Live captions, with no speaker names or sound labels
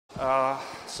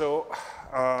So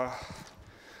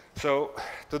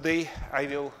today I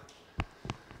will.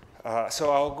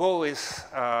 So our goal is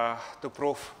to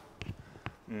prove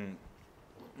the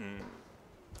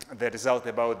result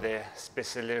about the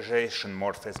specialization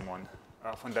morphism on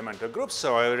fundamental groups.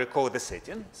 So I will recall the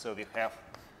setting. So we have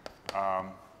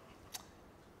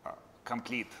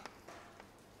complete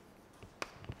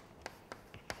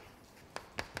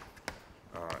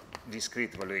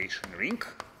discrete valuation ring.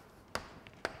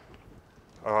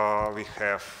 We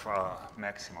have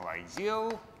maximal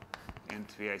ideal, and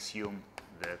we assume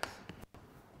that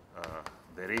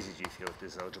the residue field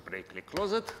is algebraically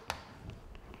closed.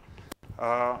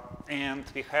 And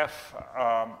we have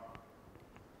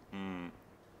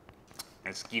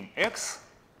a scheme X,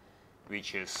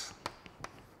 which is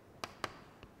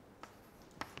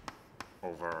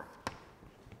over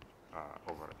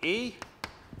A,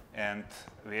 and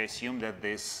we assume that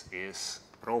this is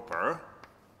proper.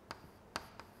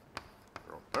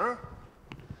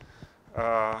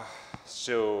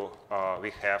 So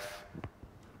we have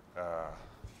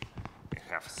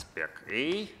spec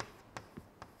A.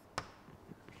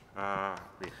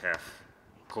 We have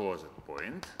closed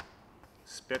point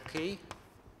spec A,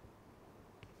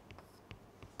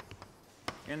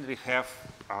 and we have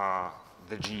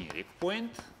the generic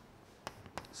point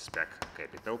spec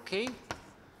capital K,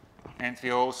 and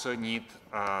we also need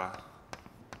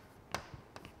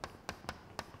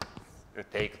to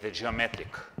take the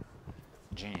geometric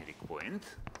generic point.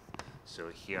 So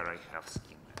here I have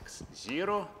scheme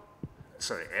X0,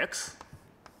 sorry, X.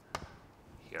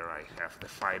 Here I have the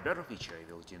fiber, which I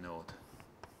will denote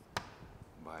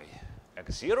by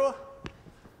X0.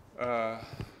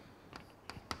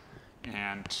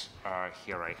 And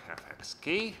here I have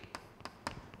XK,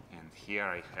 and here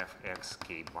I have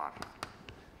XK bar.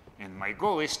 And my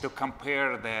goal is to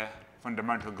compare the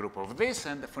fundamental group of this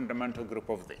and the fundamental group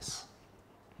of this.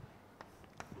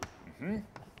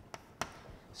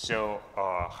 So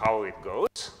how it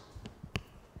goes?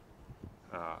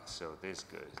 So this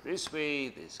goes this way,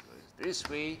 this goes this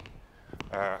way.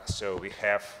 So we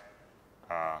have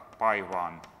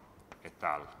pi1 et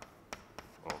al.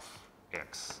 Of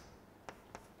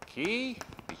xk,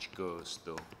 which goes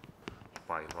to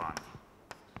pi1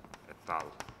 et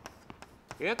al.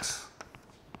 X.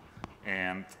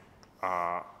 And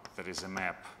there is a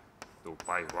map to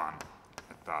pi1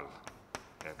 et al.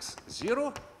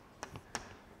 X0.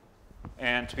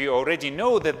 And we already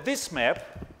know that this map,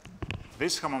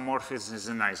 this homomorphism, is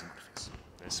an isomorphism.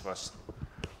 This was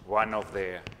one of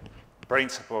the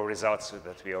principal results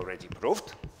that we already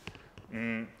proved.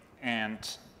 And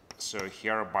so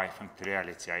here by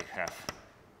functoriality I have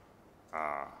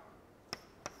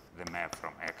the map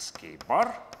from xk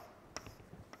bar.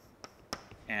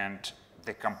 And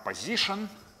the composition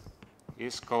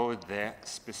is called the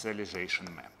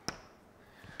specialization map.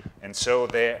 And so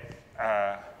the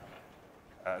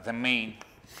main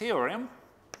theorem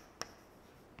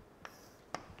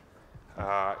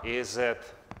is that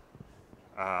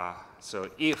so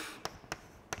if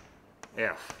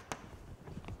f,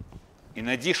 in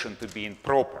addition to being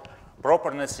proper,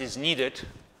 properness is needed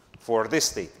for this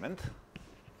statement.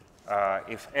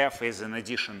 If f is in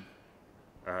addition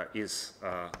is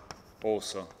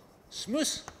also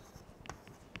smooth,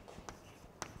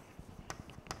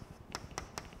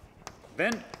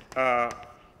 then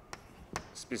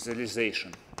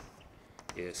specialization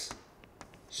is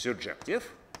surjective,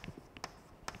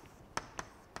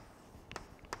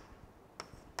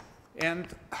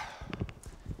 and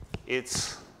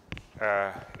it's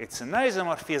an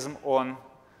isomorphism on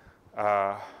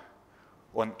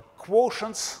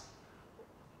quotients,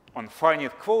 on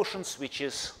finite quotients, which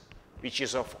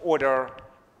is of order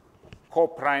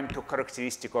co-prime to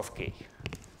characteristic of K.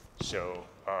 So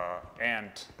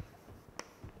and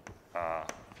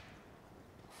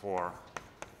for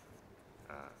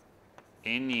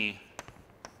any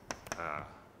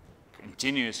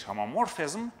continuous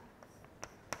homomorphism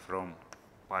from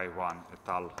pi1 et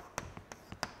al.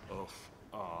 Of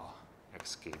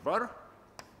xk bar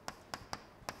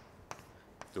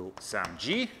to some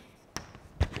G.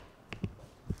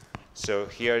 So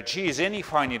here G is any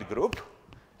finite group,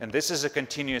 and this is a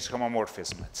continuous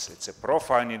homomorphism. It's a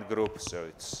profinite group, so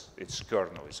its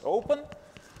kernel is open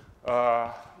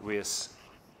with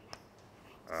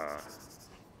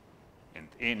and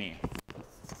any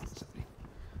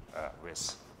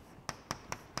with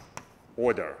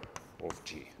order of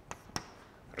G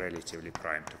relatively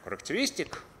prime to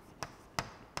characteristic.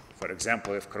 For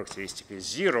example, if characteristic is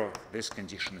 0, this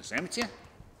condition is empty.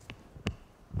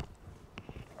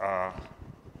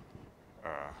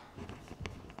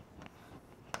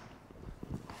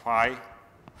 phi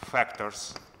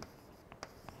factors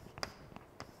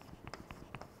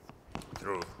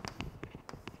through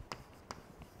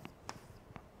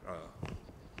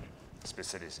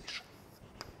specialization.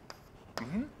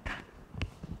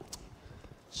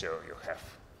 So you have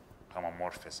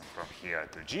homomorphism from here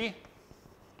to G,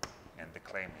 and the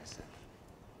claim is that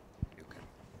you can,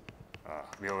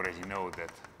 we already know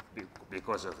that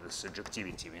because of the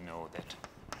subjectivity, we know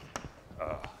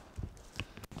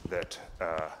that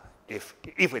if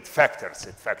it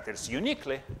factors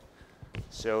uniquely.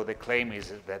 So the claim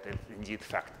is that it indeed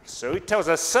factors. So it tells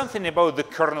us something about the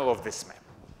kernel of this map.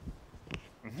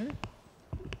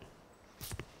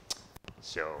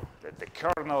 So that the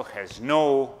kernel has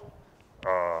no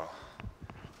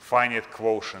finite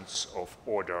quotients of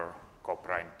order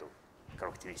co-prime to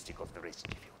characteristic of the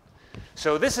residue field.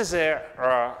 So this is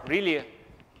really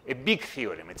a big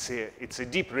theorem. It's a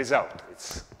deep result.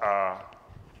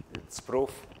 Its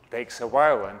proof takes a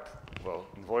while and, well,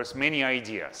 involves many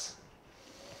ideas.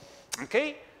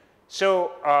 Okay,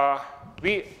 so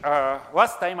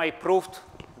last time I proved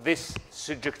this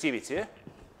subjectivity.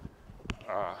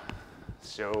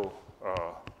 So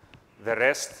the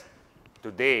rest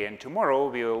today and tomorrow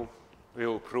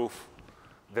we'll prove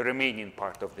the remaining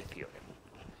part of the theorem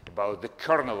about the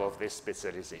kernel of this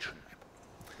specialization map.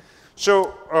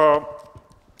 So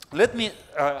let me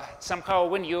somehow,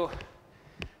 when you,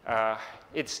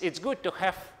 it's good to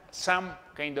have some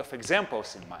kind of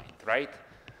examples in mind, right?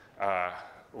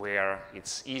 Where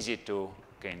it's easy to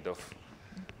kind of,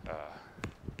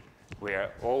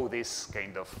 where all this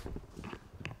kind of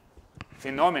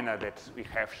phenomena that we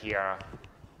have here are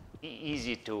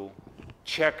easy to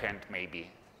check and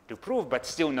maybe to prove, but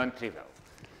still non-trivial.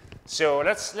 So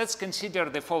let's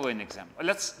consider the following example.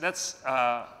 Let's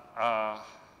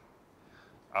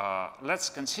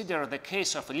consider the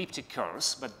case of elliptic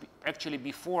curves, but actually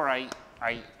before I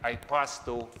pass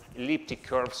to elliptic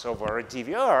curves over a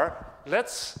DVR,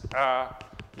 let's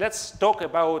talk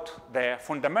about the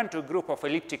fundamental group of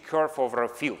elliptic curve over a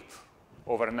field,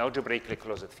 over an algebraically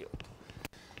closed field.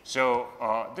 So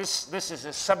this is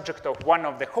a subject of one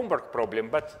of the homework problem,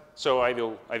 but so I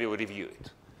will review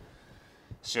it.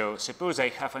 So suppose I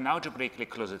have an algebraically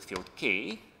closed field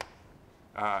K,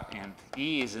 and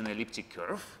E is an elliptic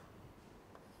curve.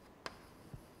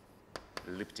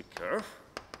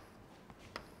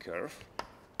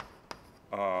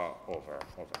 Over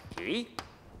K.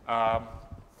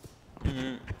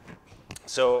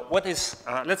 So what is?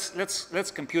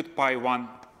 Let's compute pi 1.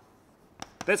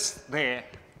 That's the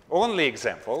only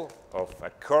example of a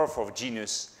curve of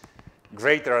genus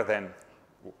greater than.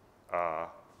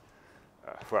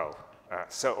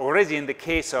 So already in the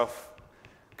case of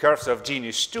curves of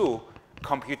genus 2,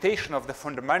 computation of the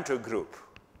fundamental group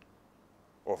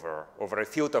over a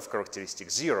field of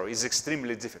characteristics 0 is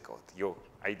extremely difficult.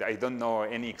 I don't know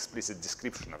any explicit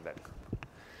description of that group.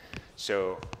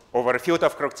 So over a field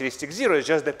of characteristics 0 is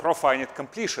just the profinite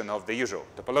completion of the usual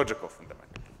topological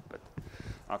fundamental. But,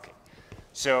 okay.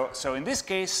 So in this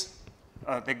case,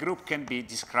 the group can be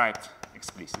described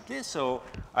explicitly. So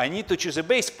I need to choose a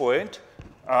base point.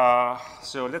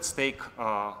 So let's take,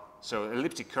 so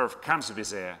elliptic curve comes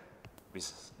with the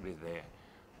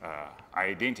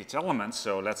identity element.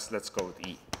 So let's call it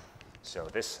E. So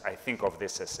this, I think of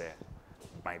this as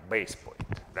my base point.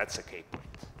 That's a K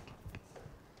point.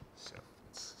 So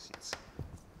let's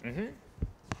see.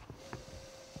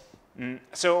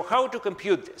 So how to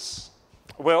compute this?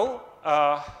 Well,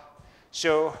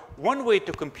 so one way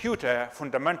to compute a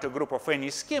fundamental group of any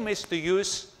scheme is to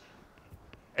use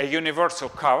a universal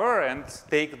cover and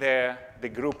take the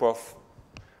group of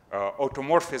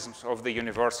automorphisms of the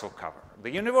universal cover.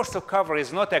 The universal cover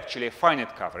is not actually a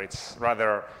finite cover. It's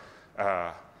rather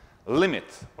a limit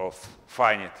of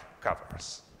finite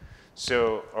covers.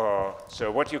 So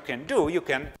what you can do, you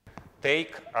can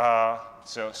take,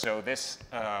 so this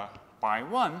pi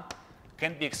 1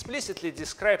 can be explicitly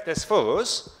described as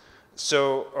follows.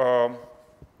 So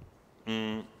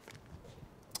you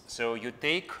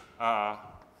take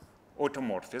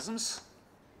automorphisms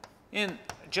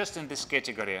just in this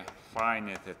category,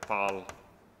 finite étale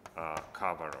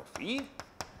cover of E,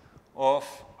 of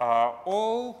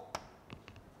all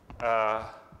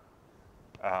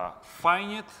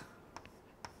finite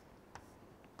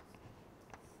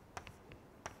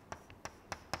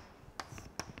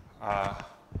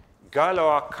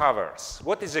Galois covers.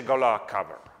 What is a Galois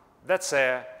cover? That's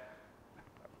a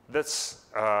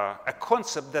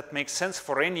concept that makes sense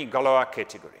for any Galois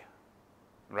category,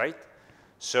 right?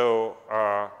 So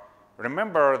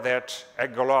remember that a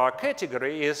Galois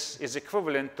category is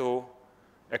equivalent to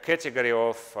a category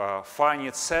of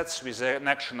finite sets with an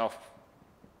action of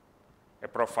a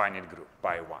profinite group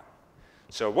by 1.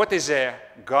 So what is a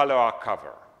Galois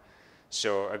cover?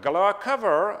 So a Galois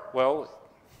cover, well,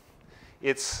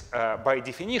 it's by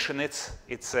definition it's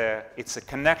a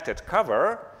connected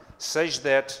cover such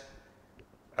that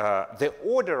the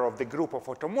order of the group of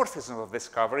automorphisms of this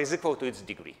cover is equal to its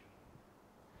degree.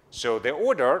 So the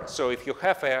order, so if you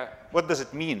have a, what does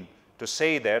it mean to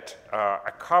say that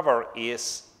a cover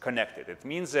is connected? It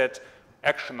means that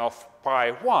action of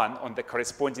pi 1 on the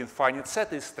corresponding finite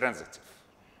set is transitive.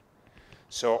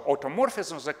 So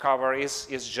automorphism of the cover is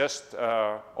just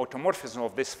automorphism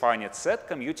of this finite set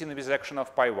commuting with action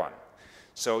of pi 1.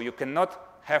 So you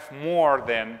cannot have more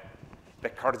than the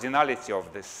cardinality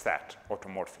of this set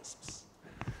automorphisms.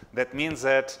 That means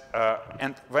that,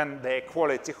 and when the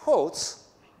equality holds,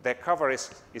 the cover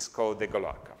is called the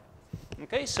Galois cover.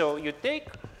 Okay, so you take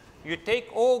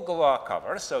all Galois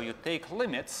covers, so you take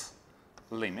limit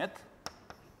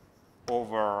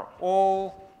over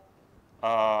all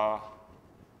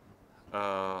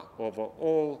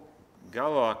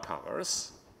Galois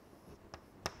covers,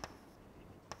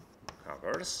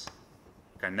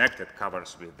 connected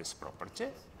covers with this property,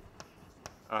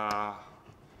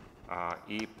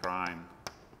 E prime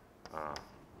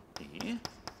E,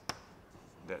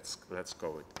 let's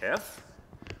call it F,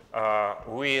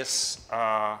 with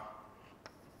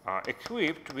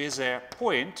equipped with a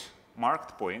point,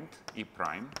 marked point, E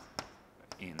prime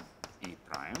in E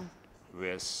prime,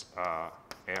 with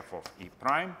F of E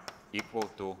prime equal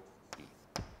to E,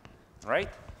 right?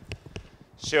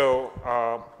 So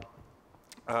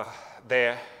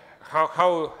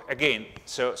again,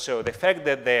 so the fact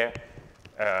that the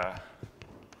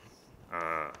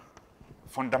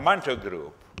fundamental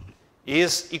group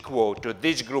is equal to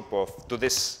this group of, to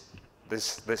this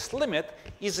limit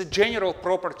is a general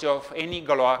property of any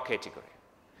Galois category.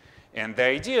 And the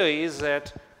idea is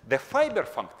that the fiber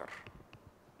functor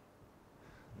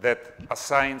that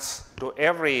assigns to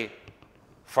every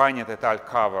finite étale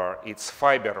cover its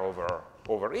fiber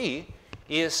over E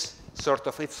is sort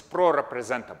of, it's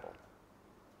pro-representable.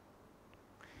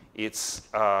 It's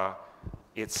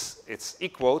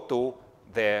equal to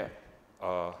the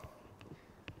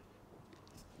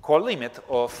co-limit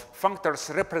of functors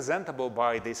representable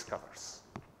by these covers.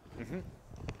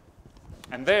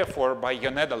 And therefore, by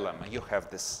Yoneda lemma, you have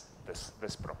this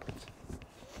property.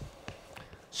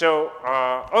 So,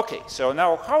 okay, so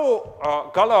now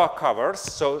how Galois covers,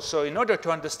 so in order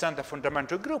to understand the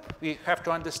fundamental group, we have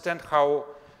to understand how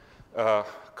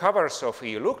covers of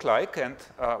E look like and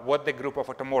what the group of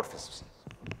automorphisms is.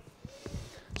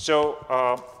 So,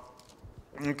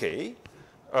 okay,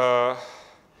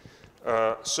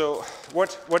 so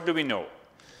what do we know?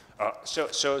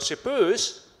 So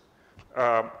suppose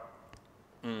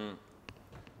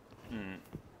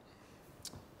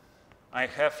I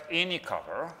have any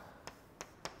cover,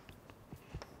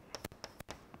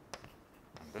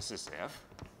 this is F,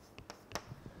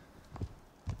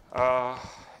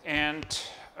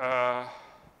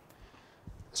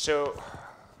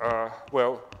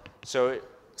 well, so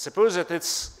suppose that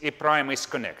its E prime is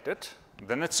connected,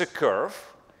 then it's a curve,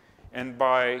 and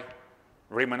by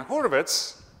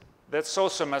Riemann-Hurwitz, that's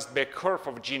also must be a curve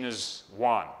of genus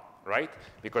 1, right?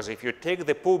 Because if you take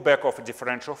the pullback of a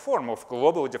differential form, of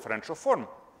global differential form,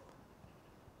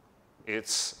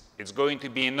 it's going to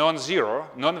be a non-zero,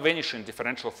 non-vanishing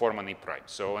differential form on E prime.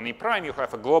 So on E prime, you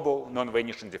have a global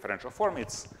non-vanishing differential form.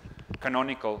 Its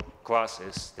canonical class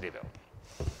is trivial.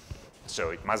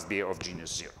 So it must be of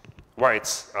genus 0. Why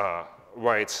it's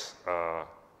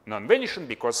non-vanishing?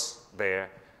 Because the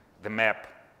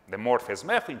morphism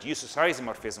F induces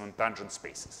isomorphism in tangent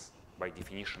spaces by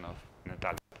definition of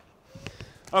Natal.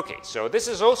 Okay, so this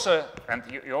is also, and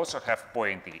you also have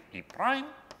point E prime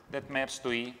that maps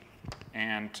to E,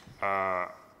 and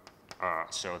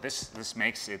so this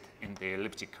makes it in the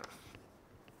elliptic curve,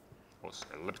 also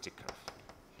elliptic curve.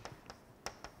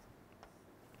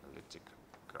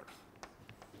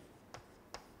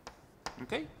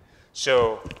 Okay,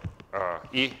 so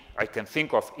I can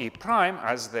think of E prime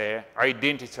as the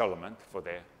identity element for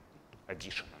the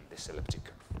addition on this elliptic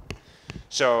curve.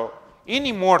 So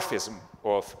any morphism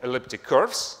of elliptic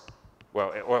curves,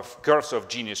 well, of curves of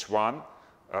genus 1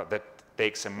 that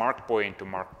takes a mark point to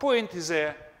mark point is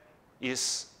a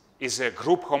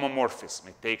group homomorphism.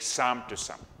 It takes sum to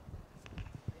sum.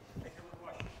 I have a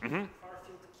question. Far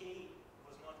field K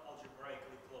was not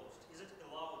algebraically closed. Is it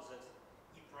allowed that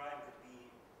E prime could be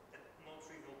a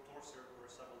non-trivial torsor or a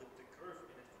subelliptic curve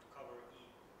and it could cover E?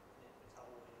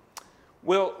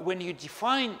 Well, when you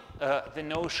define the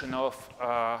notion of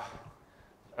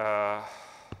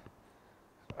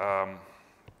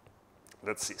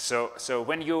let's see. So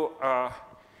when you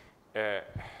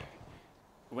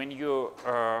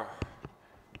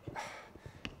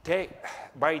take,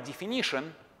 by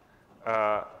definition,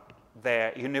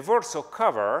 the universal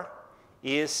cover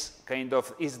is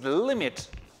the limit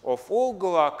of all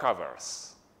Gola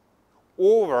covers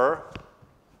over,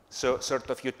 so sort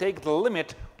of you take the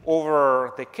limit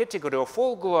over the category of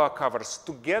all Gola covers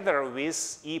together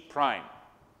with E prime,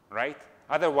 right?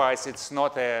 Otherwise, it's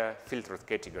not a filtered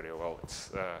category. Well,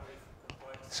 it's,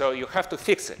 so you have to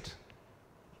fix it.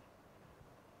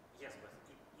 Yes, but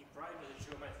E prime is a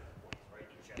geometric point,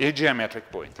 right? A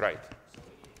geometric point, right? So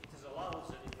it is allowed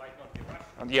that it might not be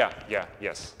rational. Yeah,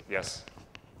 yes.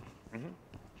 Mm-hmm.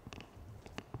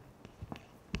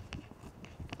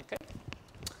 Okay.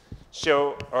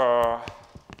 So,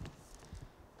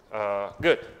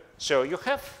 good. So you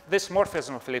have this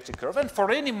morphism of elliptic curve, and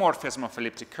for any morphism of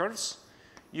elliptic curves,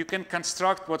 you can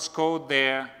construct what's called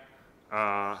the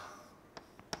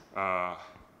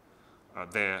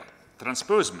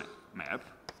transpose map,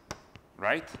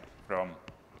 right, from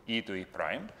E to E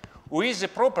prime, with the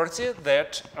property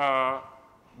that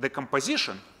the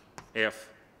composition F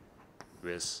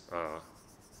with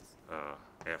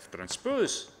F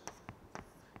transpose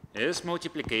is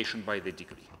multiplication by the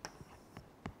degree,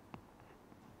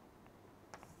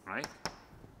 right?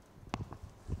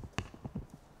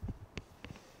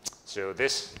 So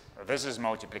this is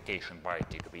multiplication by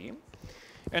degree.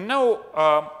 And now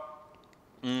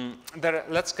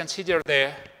let's consider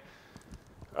the,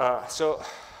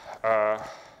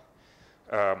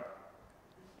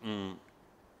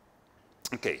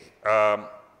 okay,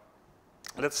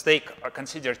 let's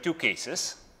consider two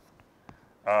cases.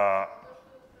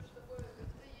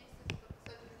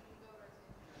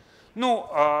 Ну,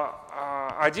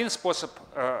 один способ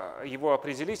его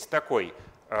определить такой.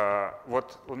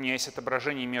 Вот у меня есть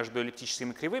отображение между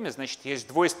эллиптическими кривыми, значит, есть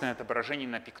двойственное отображение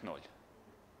на π0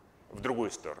 в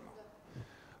другую сторону.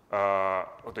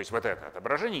 То есть вот это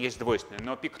отображение есть двойственное,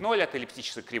 но π0 от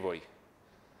эллиптической кривой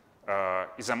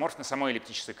изоморфно самой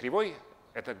эллиптической кривой.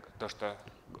 Это то, что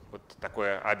вот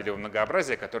такое абелево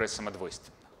многообразие, которое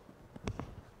самодвойственно.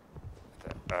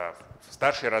 Это, в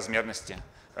старшей размерности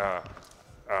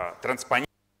транспонент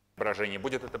отображения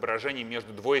будет отображение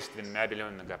между двойственными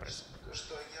абелевыми многообразиями.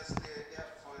 Что если f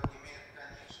имеет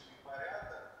конечный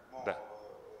порядок, ну, да.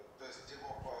 То есть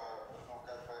его, ну,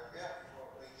 как бы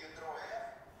ядро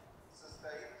f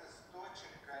состоит из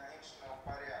точек конечного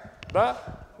порядка.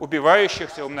 Да,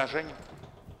 убивающихся умножением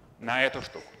на эту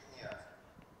штуку. Нет.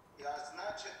 А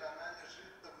значит, она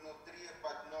лежит внутри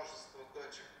подмножества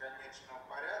точек конечного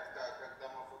порядка, а когда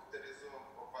мы факторизуем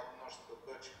по подмножеству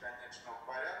точек конечного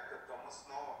порядка, то мы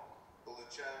снова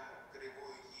получаем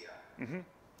кривую e. Угу.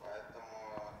 Поэтому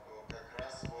как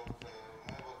раз вот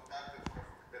мы вот так и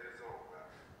профакторизовываем.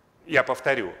 Я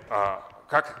повторю,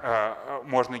 как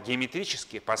можно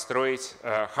геометрически построить,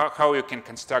 how you can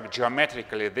construct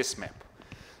geometrically this map.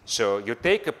 So you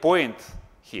take a point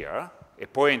here, a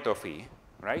point of E,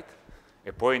 right?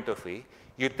 A point of E.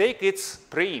 You take its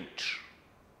preimage.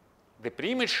 The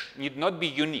preimage need not be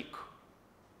unique,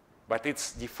 but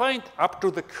it's defined up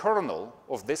to the kernel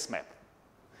of this map.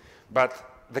 But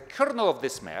the kernel of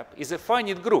this map is a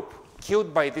finite group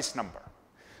killed by this number.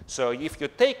 So if you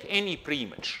take any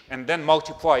preimage and then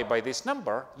multiply by this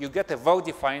number, you get a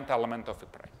well-defined element of a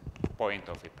prime, point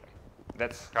of a prime.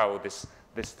 That's how this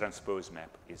transpose map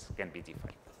can be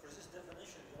defined. But for this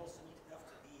definition, you also need F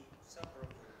to be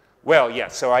separable. Well, yeah.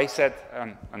 So I said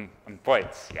on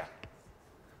points, yeah.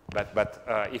 But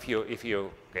if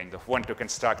you kind of want to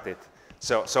construct it,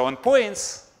 so on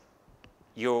points,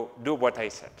 you do what I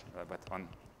said. But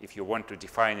if you want to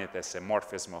define it as a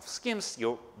morphism of schemes,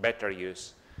 you better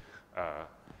use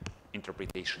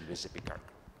interpretation with the Picard.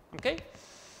 Okay?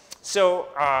 So,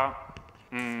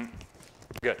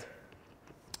 good.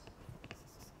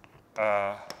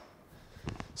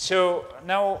 So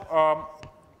now,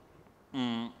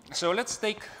 so let's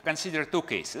consider two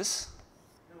cases.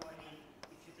 No, I mean,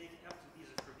 if you take F to be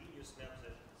the Frobenius map,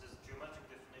 that this geometric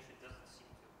definition doesn't seem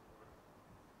to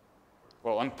work.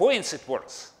 Well, on points it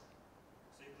works.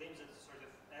 So you claim that sort of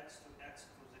x to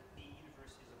the P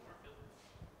inverse is a morphism?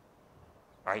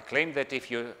 I claim that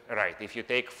if you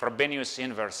take Frobenius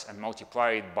inverse and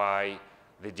multiply it by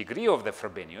the degree of the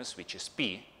Frobenius, which is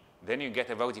P, then you get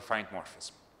a well-defined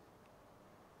morphism.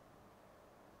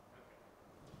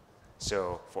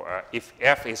 So if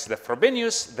F is the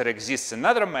Frobenius, there exists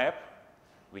another map,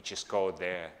 which is called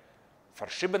the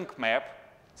Verschiebung map,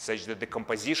 such that the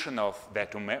composition of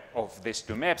these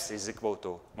two maps is equal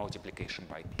to multiplication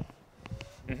by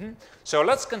P. So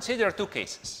let's consider two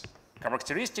cases.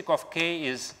 characteristic of K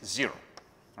is 0,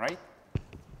 right?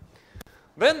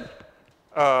 Then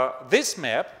this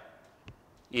map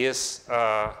is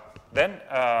then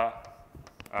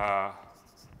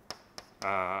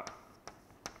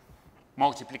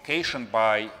multiplication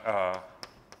by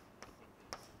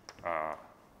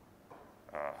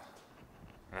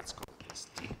let's call this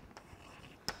D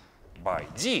by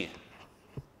D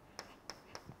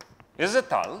is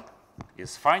étal,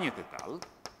 is finite étal,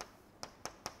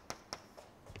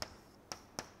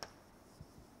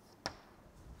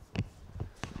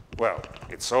 well,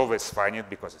 it's always finite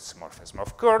because it's a morphism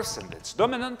of curves and it's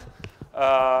dominant,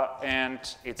 and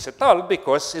it's étal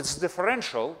because its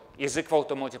differential is equal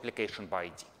to multiplication by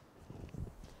D.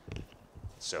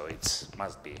 So it's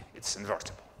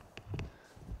invertible.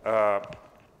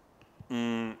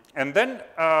 And then,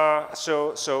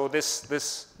 so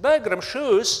this diagram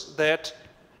shows that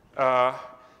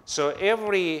so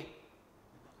every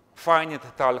finite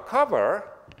étal cover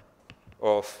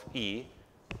of E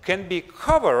can be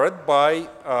covered by,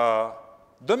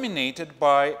 dominated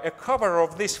by a cover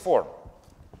of this form.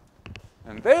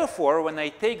 And therefore, when I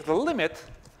take the limit,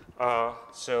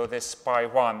 so this pi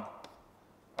 1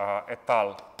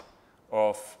 étal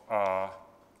of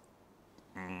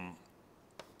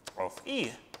E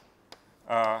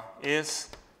is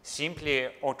simply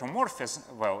automorphism,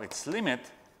 well, it's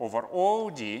limit over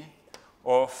OD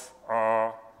of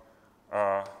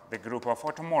the group of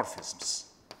automorphisms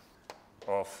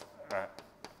of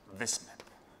this map,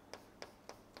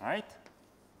 right?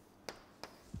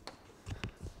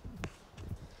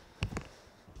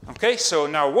 Okay, so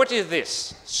now what is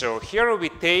this? So here we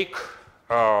take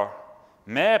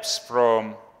maps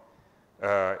from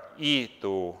E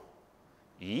to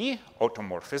E,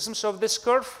 automorphisms of this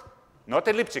curve, not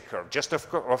elliptic curve, just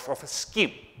of a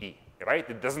scheme E, right?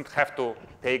 It doesn't have to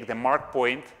take the mark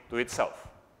point to itself.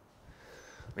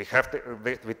 We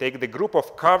take the group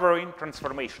of covering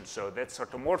transformations, so that's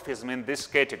automorphism in this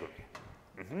category.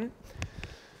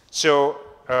 So,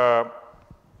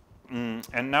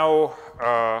 and now,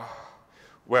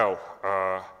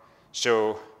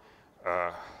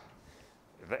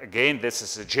 again, this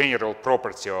is a general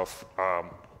property of a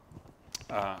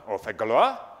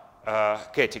Galois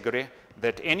category,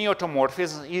 that any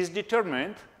automorphism is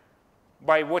determined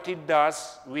by what it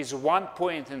does with one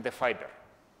point in the fiber,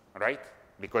 right?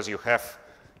 Because you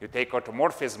take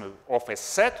automorphism of a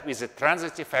set with a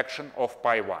transitive action of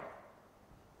pi 1.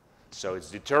 So it's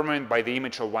determined by the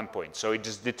image of one point. So it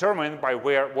is determined by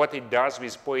what it does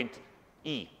with point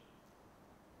E.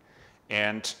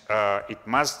 And it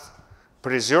must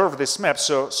preserve this map.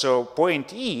 So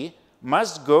point E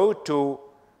must go to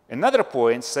another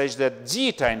point such that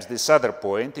D times this other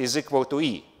point is equal to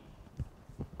E.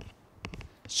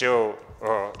 So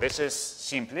this is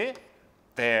simply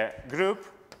the group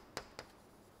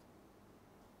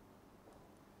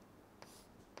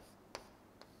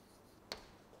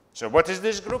So what is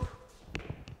this group?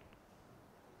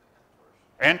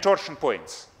 N torsion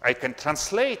points. I can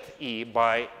translate E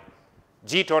by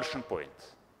D torsion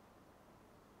point.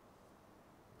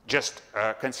 Just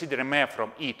consider a map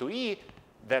from E to E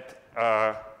that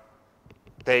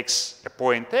takes a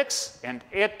point X and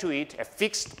add to it a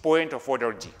fixed point of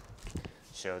order D.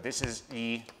 So this is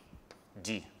E,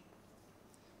 D.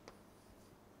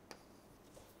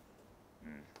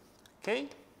 Okay?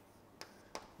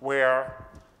 Where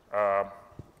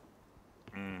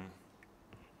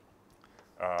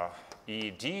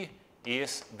ED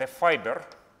is the fiber.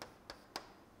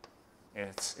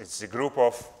 It's the group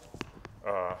of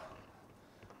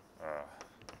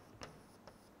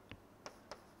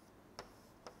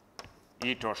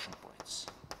E torsion points,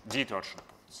 D torsion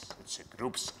points. It's a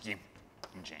group scheme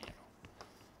in general,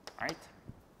 right?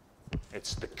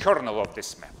 It's the kernel of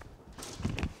this map,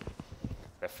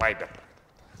 the fiber.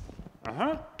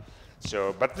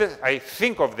 So, but I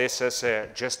think of this as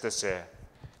just as a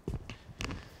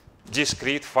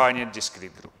discrete, finite,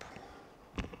 discrete group.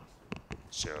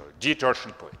 So, D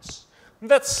torsion points.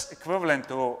 That's equivalent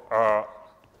to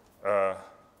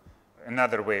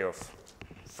another way of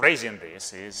phrasing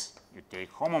this is you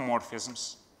take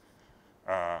homomorphisms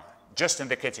just in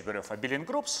the category of abelian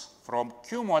groups from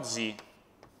Q mod Z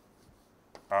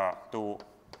to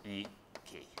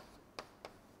EK,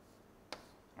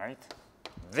 right?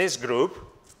 This group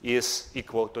is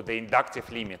equal to the inductive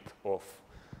limit of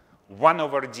 1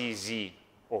 over dz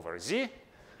over z,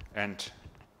 and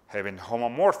having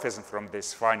homomorphism from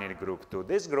this finite group to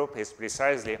this group is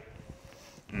precisely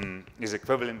is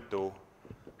equivalent to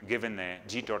given a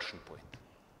G torsion point.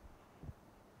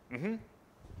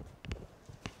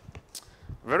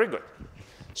 Very good.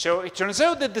 So it turns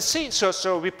out that the same,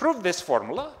 so we proved this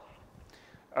formula,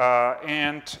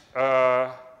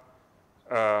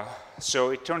 so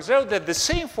it turns out that the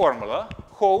same formula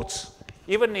holds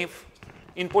even if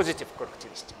in positive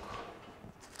characteristic.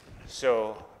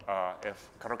 So if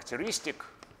characteristic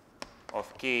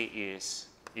of k is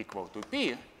equal to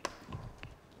p,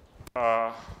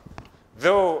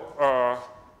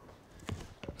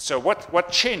 so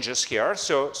what changes here?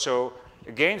 So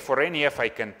again, for any f, I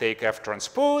can take f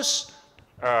transpose.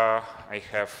 I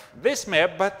have this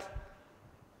map, but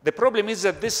the problem is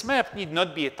that this map need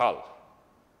not be étal.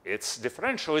 Its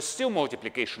differential is still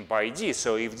multiplication by d.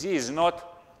 So if d is not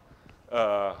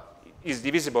is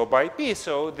divisible by p,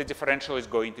 so the differential is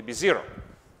going to be 0.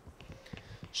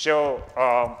 So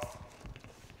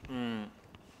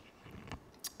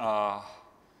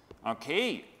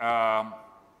okay.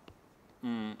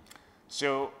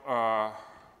 So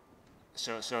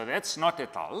that's not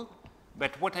étal.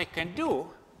 But what I can do,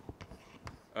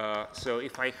 so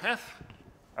if I have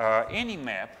any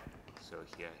map, so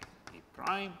here E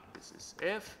prime, this is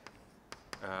F,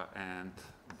 and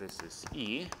this is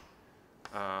E.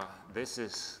 This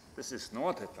is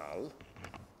not étal.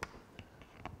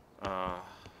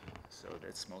 So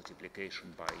that's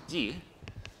multiplication by D.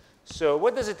 So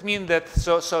what does it mean that,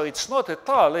 so it's not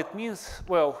étal? It means,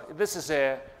 well, this is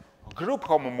a group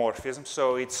homomorphism,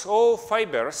 so it's all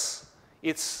fibers.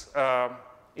 It's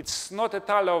not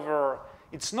étal over,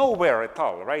 it's nowhere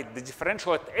étal, right? The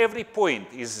differential at every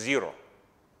point is 0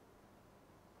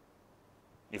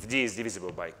 if D is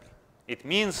divisible by P. It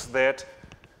means that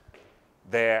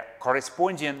the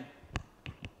corresponding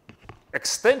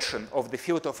extension of the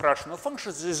field of rational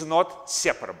functions is not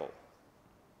separable.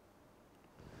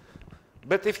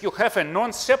 But if you have a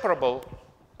non-separable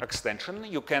extension,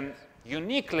 you can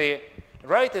uniquely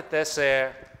write it as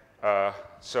a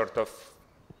sort of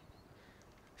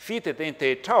fit it into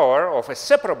a tower of a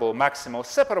separable, maximal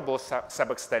separable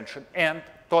subextension and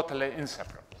totally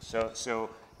inseparable. So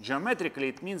geometrically,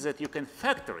 it means that you can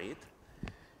factor it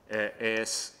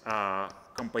as a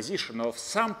composition of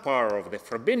some power of the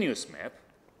Frobenius map.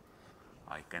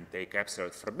 I can take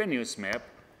absolute Frobenius map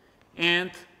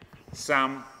and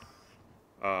some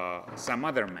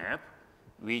other map,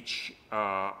 which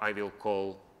I will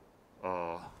call,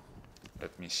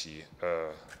 let me see,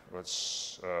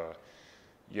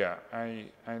 yeah,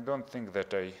 I don't think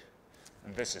that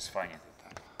and this is finite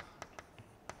étal.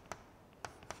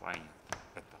 Finite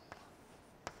étal,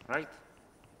 right?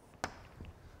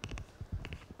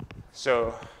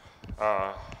 So,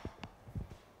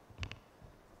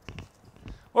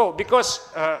 well,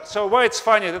 because, so why it's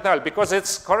finite étal? Because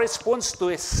it corresponds to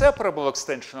a separable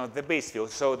extension of the base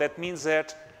field. So that means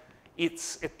that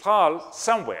it's étal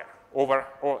somewhere over,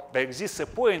 or there exists a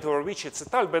point over which it's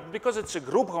étal, but because it's a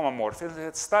group homomorphism,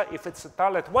 if it's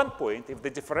étal at one point, if the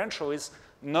differential is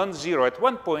non-zero at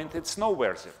one point, it's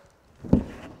nowhere zero.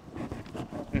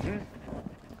 Mm-hmm.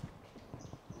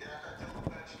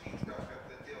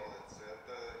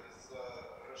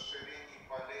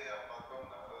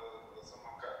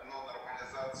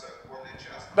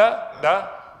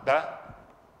 Да.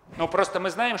 Ну, просто мы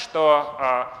знаем,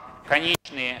 что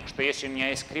конечные, что если у меня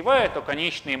есть кривая, то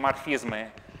конечные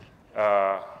морфизмы,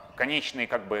 конечные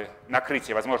как бы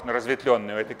накрытия, возможно,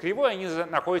 разветвленные у этой кривой, они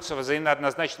находятся в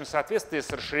взаимооднозначном соответствии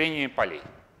с расширениями полей.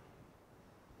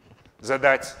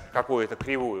 Задать какую-то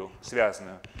кривую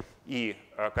связанную, и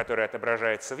которая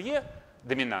отображается в Е,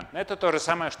 доминантно, это то же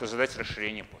самое, что задать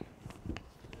расширение поля.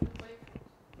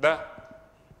 Да.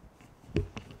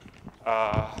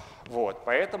 Вот,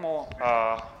 поэтому,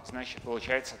 значит,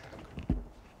 получается так.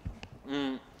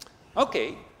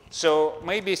 Okay, so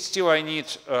maybe still I need,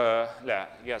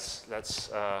 yes,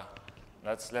 let's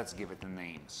give it a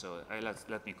name. So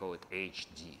let me call it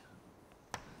HD.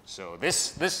 So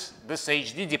this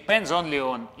HD depends only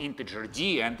on integer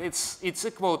d, and it's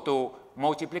equal to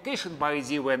multiplication by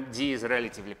d when d is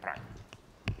relatively prime.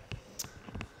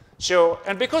 So,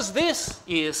 and because this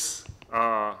is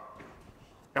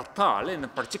étal, in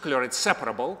particular it's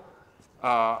separable,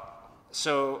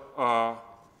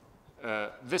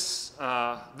 this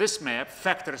map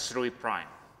factors through E prime,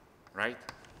 right?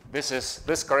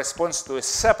 This corresponds to a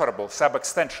separable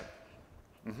subextension.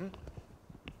 Mm-hmm.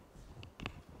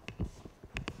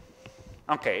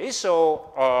 Okay, so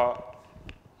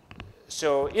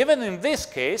even in this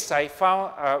case, I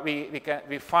found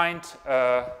we find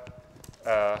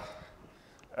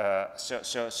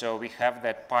so we have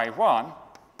that pi1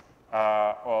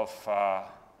 of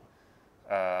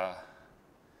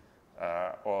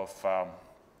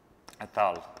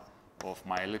étal of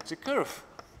my elliptic curve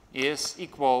is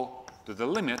equal to the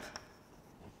limit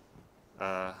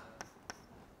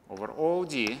over all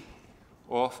D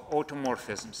of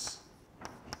automorphisms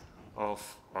of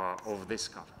this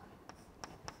cover.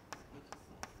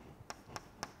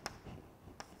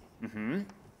 Mm-hmm.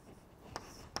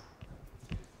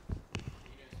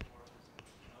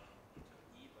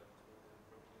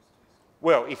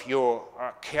 Well, if you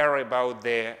care about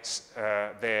the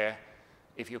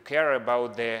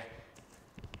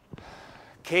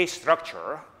K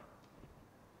structure,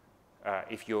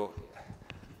 if you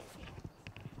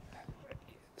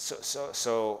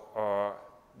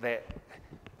the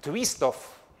twist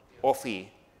of E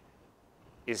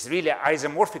is really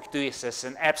isomorphic to it as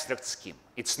an abstract scheme.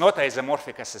 It's not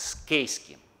isomorphic as a K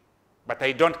scheme, but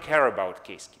I don't care about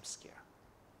K schemes here,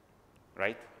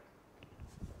 right?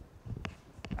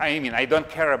 I mean, I don't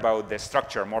care about the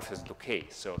structure morphism to K,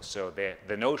 so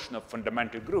the notion of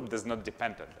fundamental group does not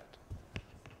depend on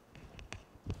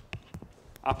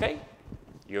that. Okay?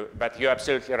 But you're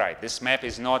absolutely right. This map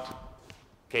is not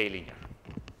K linear.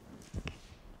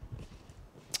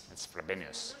 It's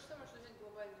Frobenius.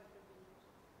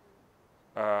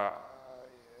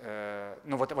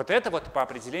 Ну вот это вот по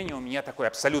определению у меня такой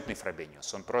абсолютный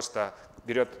Фробениус. Он просто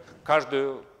берет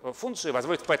каждую функцию и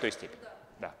возводит в p-ю степень.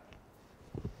 Да.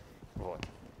 Вот.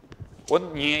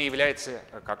 Он не является,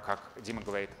 как Дима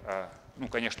говорит, ну,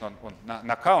 конечно, он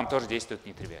на k он тоже действует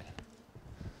нетривиально.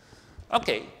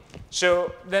 Okay,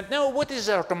 so then now what is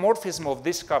the automorphism of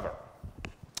this cover,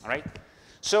 right?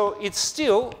 So it's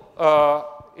still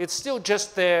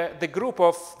just the group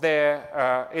of the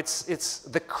it's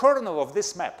the kernel of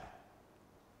this map,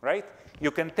 right?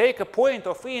 You can take a point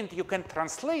of E and you can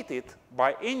translate it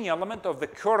by any element of the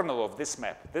kernel of this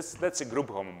map. That's a group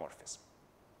homomorphism.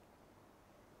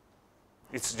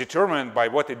 It's determined by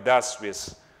what it does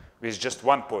with just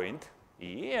one point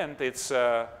E, and it's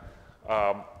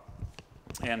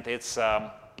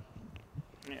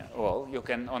well, you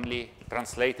can only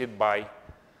translate it by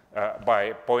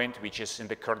a point which is in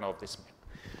the kernel of this map.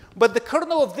 But the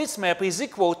kernel of this map is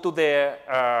equal to the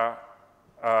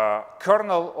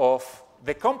kernel of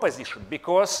the composition,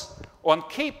 because on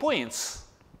k points,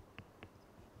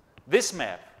 this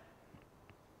map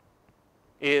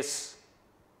is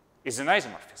an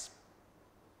isomorphism,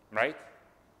 right?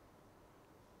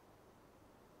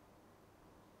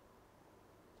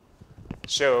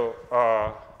 So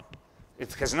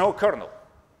it has no kernel.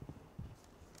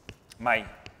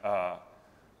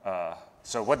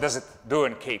 So what does it do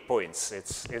in k points?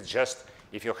 It's just,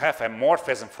 if you have a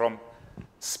morphism from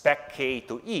spec k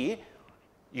to E,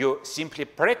 you simply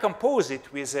precompose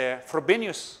it with a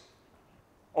Frobenius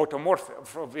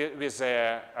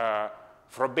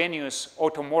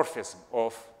automorphism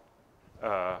of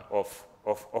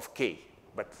k.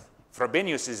 But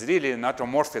Frobenius is really an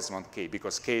automorphism on k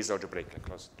because k is algebraically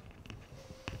closed.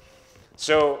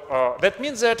 So that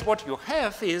means that what you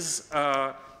have is,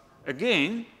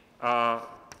 again,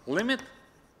 limit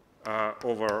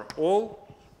over all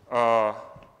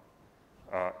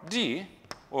d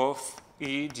of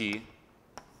ED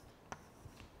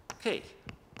k,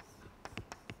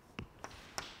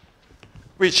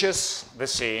 which is the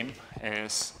same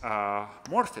as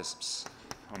morphisms,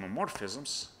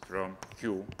 homomorphisms from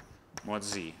Q mod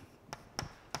Z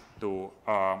to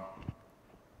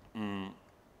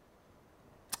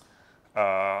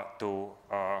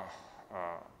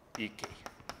EK,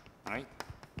 right?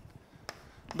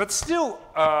 But still,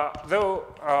 though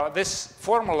this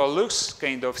formula looks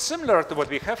kind of similar to what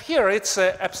we have here, it's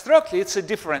abstractly, it's a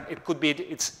different, it could be,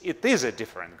 it is a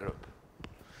different group.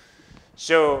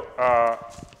 So,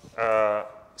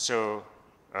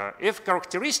 if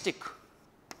characteristic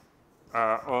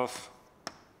of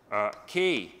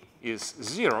k is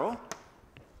 0,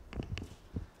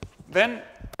 then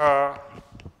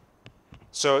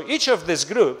so each of this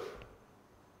group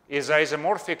is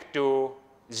isomorphic to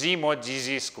z mod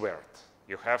dz squared.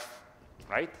 You have,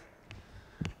 right?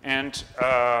 And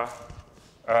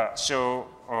so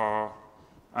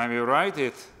I will write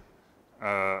it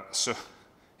so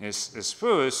as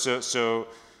follows.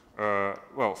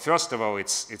 Well, first of all,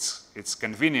 it's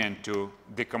convenient to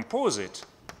decompose it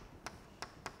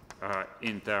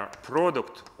into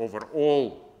product over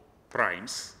all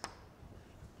primes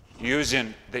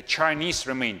using the Chinese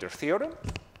remainder theorem.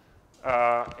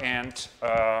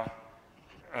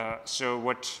 So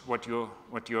what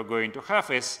you're going to have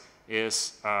is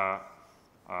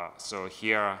so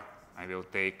here I will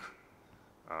take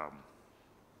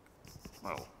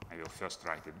well, I will first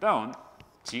write it down,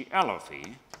 TL of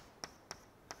E,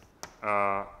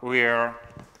 where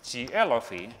TL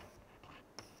of E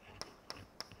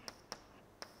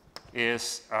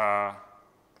is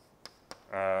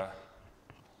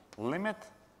limit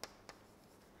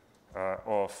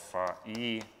of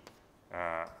E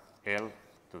L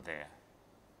to the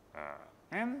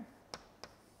n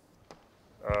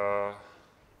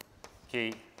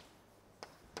K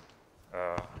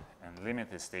and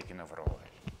limit is taken over all L.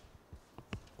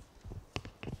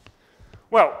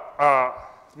 Well,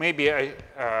 maybe I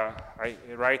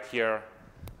write here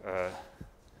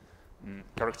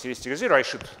characteristic 0. I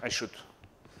should.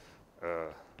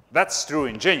 That's true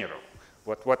in general.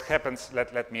 What happens?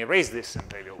 Let me erase this,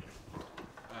 and I will.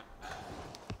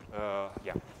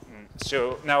 Yeah.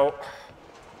 So now.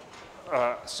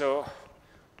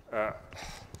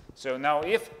 So now,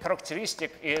 if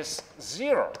characteristic is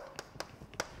 0,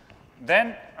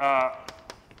 then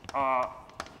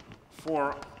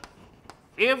for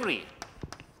every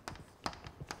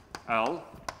L,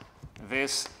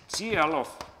 this TL of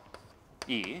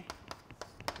E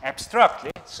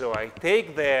abstractly, so I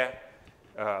take the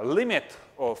limit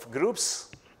of groups,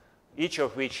 each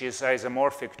of which is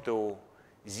isomorphic to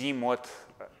Z mod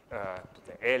to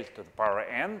the L to the power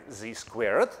n, Z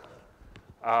squared,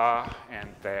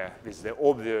 and with the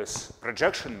obvious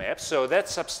projection map. So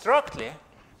that's abstractly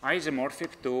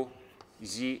isomorphic to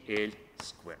ZL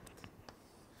squared.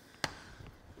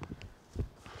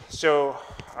 So,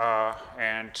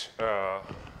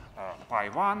 pi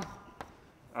 1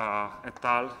 et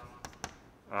al.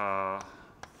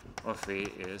 Of A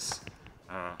is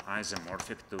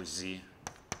isomorphic to Z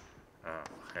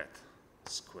hat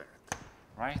squared,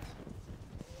 right?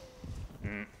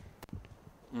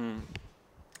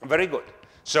 Very good.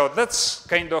 So that's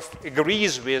kind of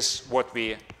agrees with what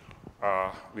we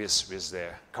with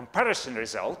the comparison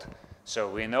result. So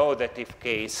we know that if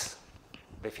K is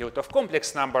the field of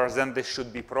complex numbers, then this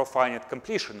should be pro-finite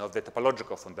completion of the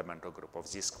topological fundamental group of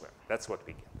Z squared. That's what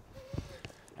we get.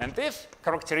 And if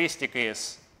characteristic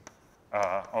is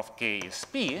of K is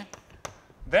P,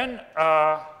 then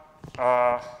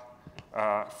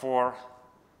for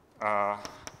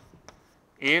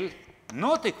L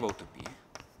not equal to P,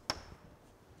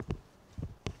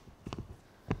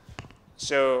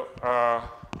 so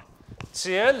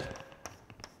CL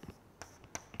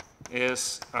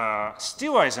is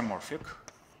still isomorphic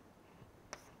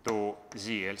to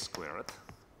ZL squared.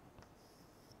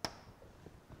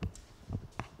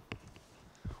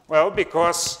 Well,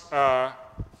 because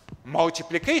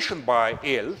multiplication by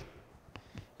L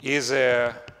is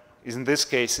in this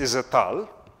case is a tal.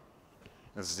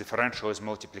 This differential is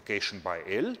multiplication by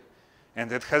L,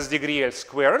 and it has degree L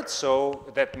squared. So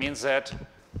that means that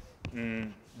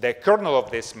the kernel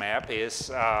of this map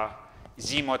is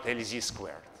Z mod LZ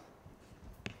squared.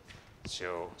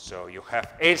 So you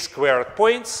have L squared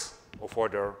points of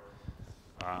order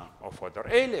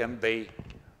L, and they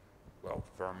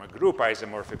form a group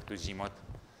isomorphic to Z mod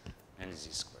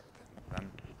LZ squared.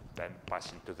 And then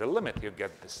passing to the limit, you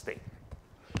get the statement.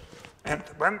 And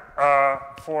when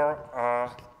for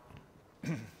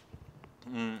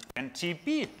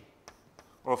NTP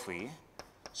of E,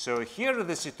 so here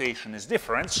the situation is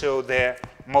different. So the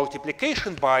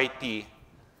multiplication by P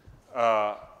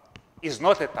is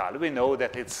not at all. We know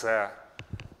that its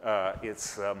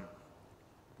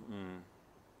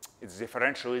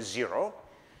differential is 0.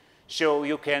 So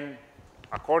you can,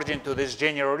 according to this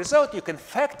general result, you can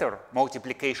factor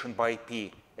multiplication by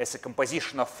P as a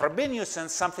composition of Frobenius and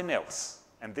something else.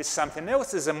 And this something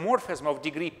else is a morphism of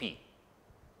degree P.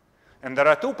 And there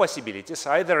are two possibilities.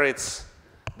 Either it's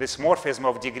this morphism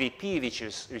of degree P, which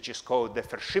is called the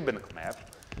Verschiebung map,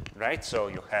 right? So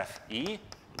you have E,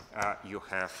 you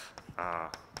have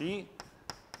P,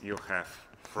 you have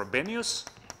Frobenius,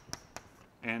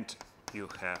 and you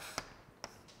have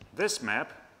this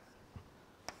map.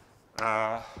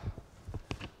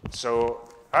 So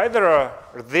either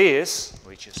this,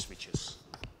 which is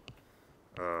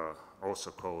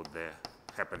also called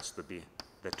happens to be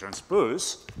the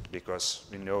transpose, because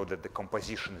we know that the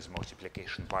composition is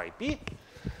multiplication by P,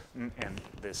 and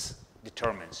this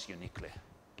determines uniquely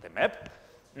the map.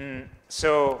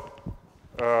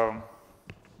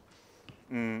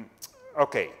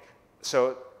 Okay,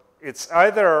 so it's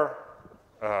either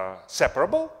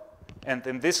separable, and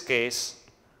in this case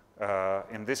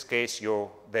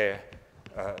you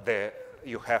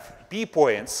have P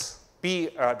points.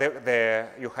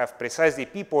 You have precisely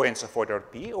P points of order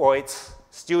P, or it's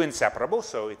still inseparable.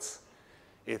 So it's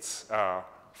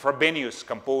Frobenius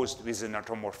composed with an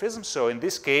automorphism. So in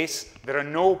this case, there are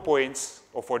no points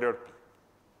of order P.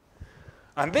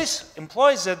 And this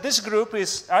implies that this group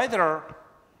is either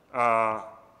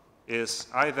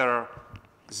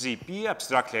ZP,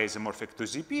 abstractly isomorphic to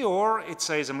ZP, or it's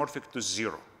isomorphic to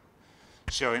 0.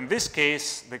 So in this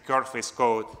case, the curve is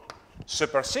called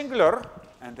supersingular,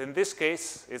 And in this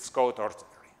case, it's called ordinary.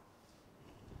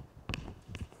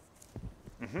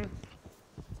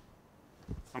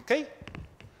 Okay?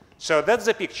 So that's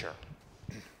the picture.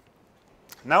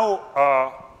 Now,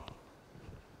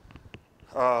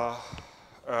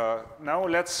 now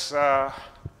let's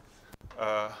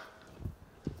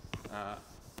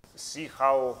see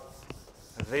how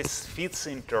this fits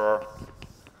into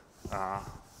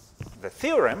the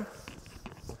theorem.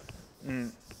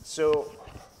 So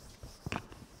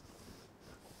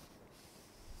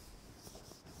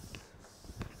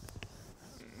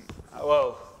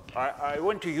well, I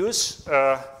want to use,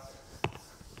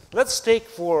 let's take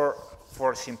for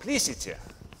simplicity,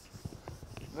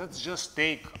 let's just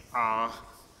take,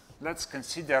 let's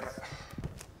consider,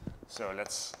 so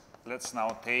let's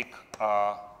now take,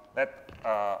 let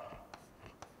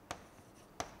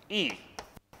E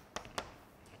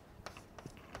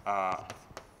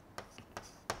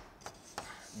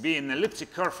be an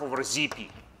elliptic curve over ZP.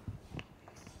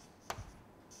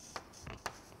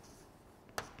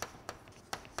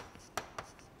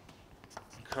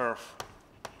 Curve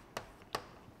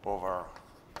over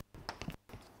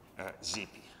ZP.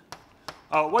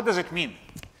 What does it mean?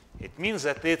 It means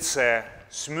that it's a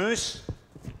smooth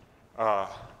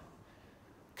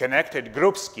connected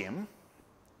group scheme,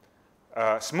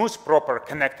 smooth proper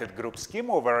connected group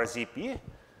scheme over ZP,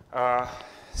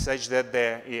 such that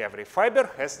every fiber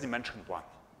has dimension 1.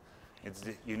 It's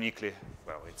uniquely,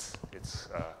 well, it's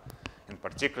in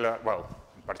particular,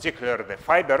 the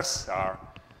fibers are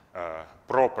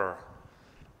proper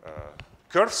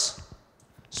curves,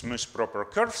 smooth proper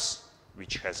curves,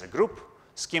 which has a group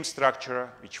scheme structure,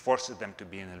 which forces them to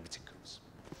be in elliptic curves.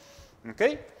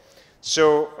 Okay?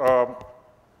 So,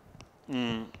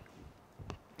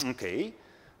 okay.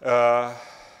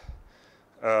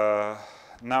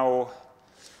 Now,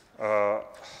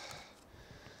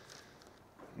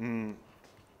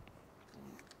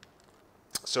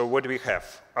 so what do we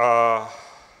have?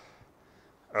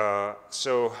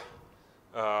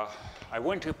 I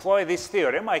want to apply this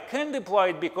theorem. I can't apply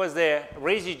it because the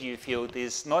residue field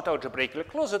is not algebraically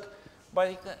closed,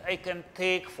 but I can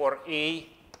take for A,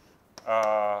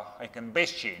 I can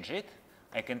base change it.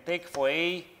 I can take for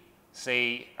A,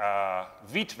 say,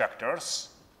 Witt vectors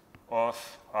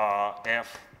of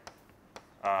F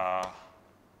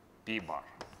P bar,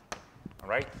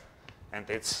 right? And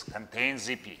it contains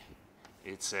ZP.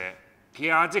 It's a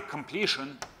periodic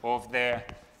completion of the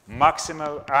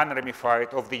maximal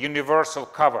unramified of the universal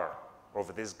cover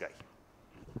of this guy.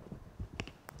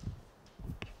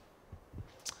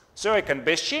 So I can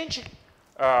base change,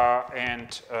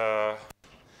 and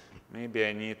maybe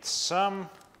I need some,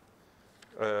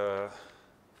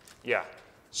 yeah.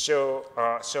 So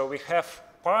we have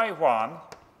pi 1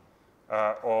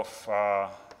 of,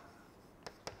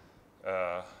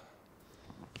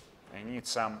 I need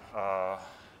some,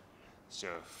 so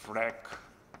frac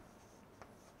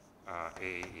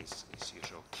A is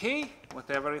usual K,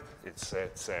 whatever it's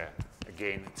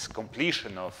again, it's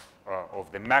completion of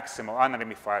the maximal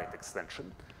unramified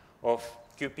extension of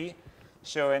QP.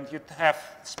 So, and you have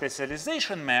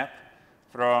specialization map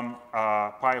from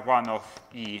pi 1 of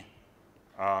E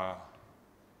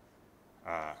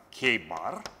K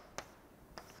bar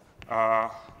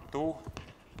to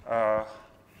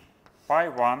pi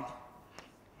 1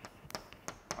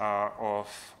 of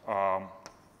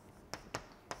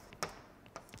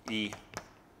E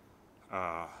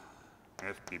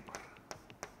FP bar,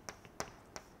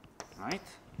 right?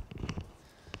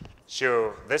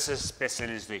 So this is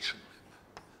specialization.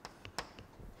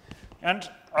 And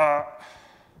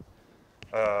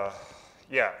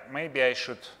yeah, maybe I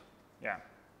should, yeah,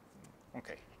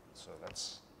 okay. So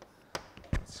that's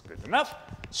good enough.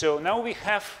 So now we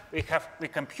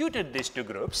computed these two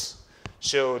groups.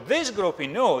 So this group, we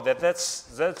know that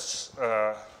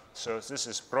so this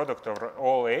is product over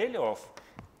all L of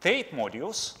Tate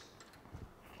modules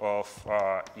of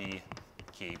E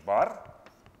K bar.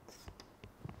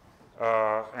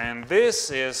 And this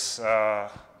is,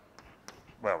 well,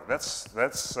 that's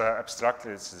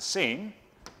abstractly it's the same.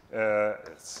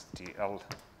 It's TL.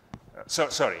 So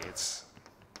sorry, it's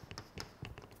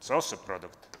also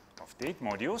product of Tate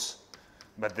modules,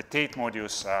 but the Tate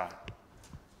modules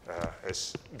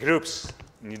as groups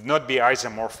need not be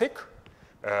isomorphic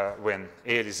when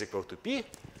L is equal to P.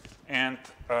 And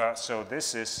so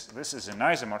this is an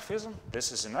isomorphism.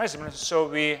 This is an isomorphism. So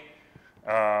the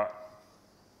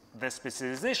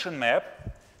specialization map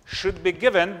should be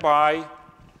given by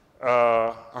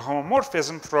a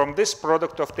homomorphism from this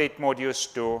product of Tate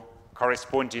modules to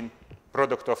corresponding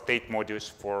product of Tate modules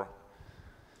for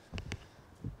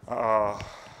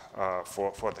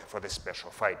for the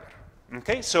special fiber.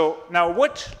 Okay, so now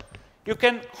what you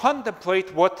can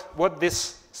contemplate what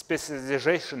this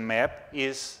specialization map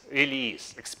really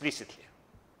is explicitly,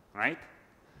 right?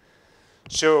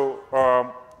 So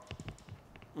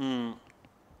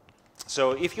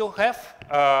so if you have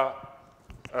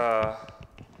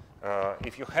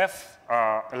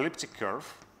elliptic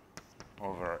curve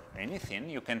over anything,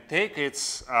 you can take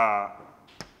its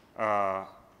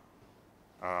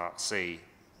say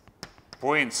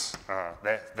points,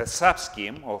 the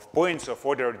subscheme of points of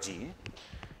order d,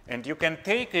 and you can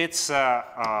take its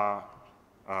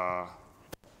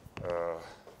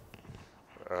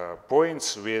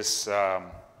points with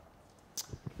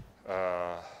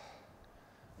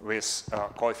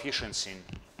coefficients in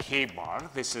k bar.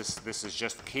 This is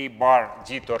just k bar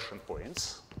d torsion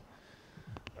points.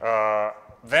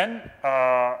 Then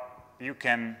you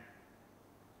can,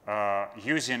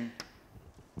 using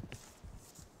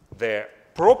the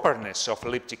properness of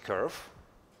elliptic curve,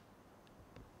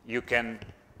 you can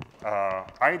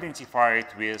identify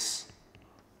it with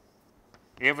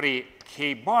every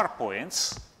k bar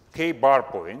point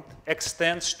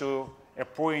extends to a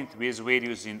point with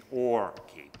values in or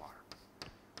k bar,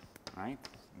 right?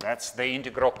 That's the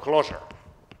integral closure.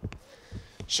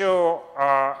 So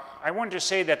I want to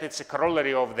say that it's a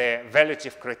corollary of the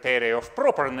valuative criteria of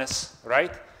properness,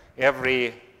 right?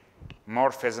 Every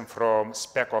morphism from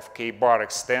spec of k bar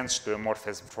extends to a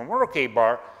morphism from or k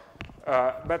bar.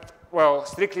 But, well,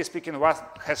 strictly speaking, one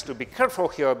has to be careful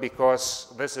here because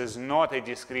this is not a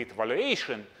discrete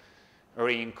valuation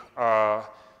ring.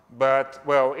 But,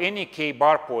 well, any k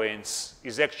bar points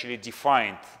is actually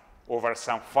defined over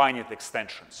some finite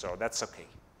extension. So that's OK.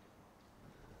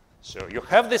 So you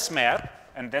have this map.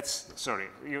 And that's, sorry,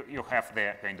 you have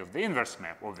the kind of the inverse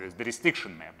map, obviously, the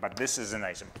restriction map. But this is an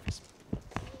isomorphism.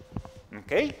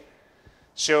 OK?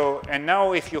 So, and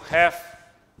now if you have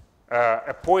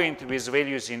a point with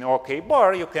values in OK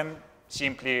bar, you can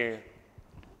simply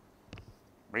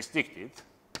restrict it,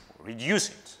 reduce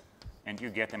it, and you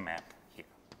get a map here.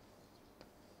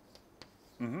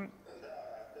 Mm-hmm.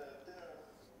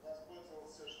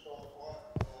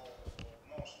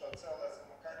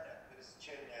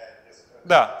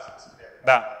 Да,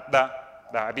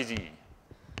 объединение.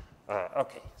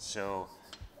 Okay, so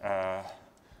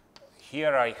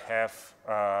here I have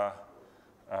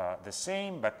the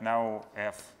same, but now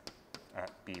f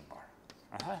p bar.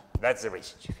 That's the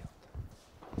residue field.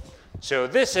 So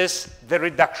this is the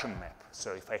reduction map.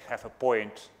 So if I have a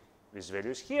point with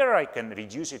values here, I can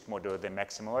reduce it modulo the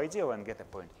maximal ideal and get a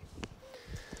point here.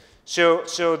 So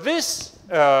this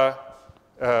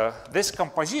this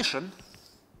composition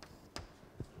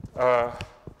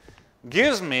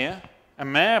gives me a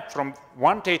map from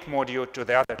one Tate module to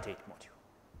the other Tate module.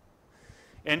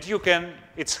 And you can,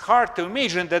 it's hard to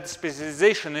imagine that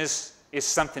specialization is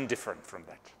something different from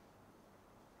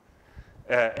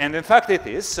that. And in fact it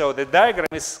is. So the diagram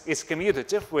is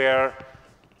commutative where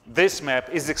this map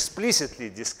is explicitly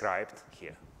described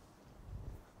here.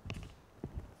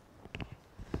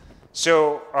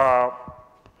 So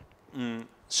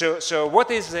So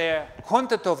what is the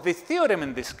content of this theorem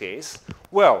in this case?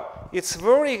 Well, it's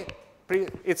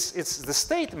the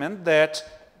statement that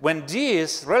when D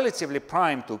is relatively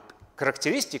prime to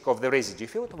characteristic of the residue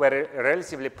field, where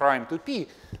relatively prime to P,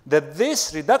 that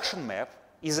this reduction map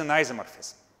is an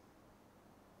isomorphism.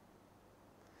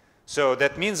 So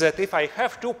that means that if I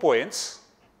have 2 points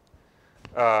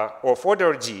of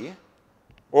order D,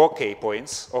 or K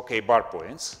points, or K bar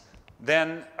points,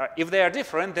 then if they are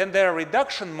different, then their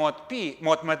reduction mod P,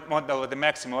 model of the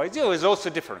maximal ideal is also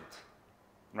different,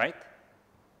 right?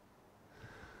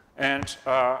 And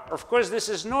of course, this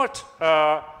is not,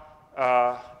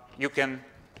 you can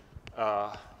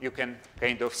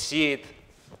kind of see it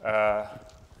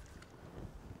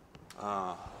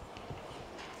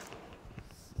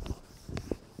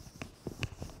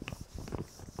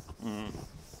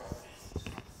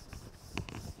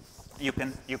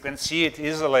you can see it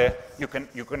easily. You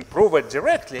can prove it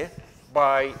directly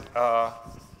by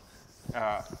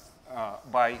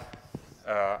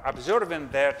observing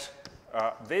that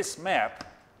this map,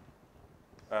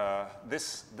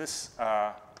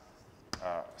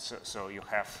 so you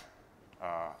have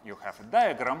a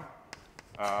diagram.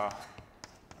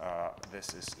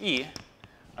 This is E,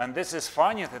 and this is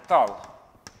Fanit et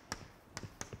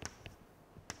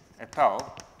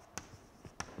al.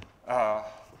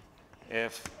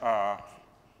 If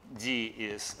D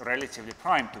is relatively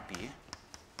prime to P,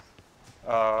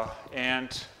 and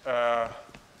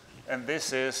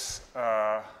this is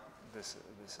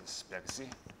spec Z,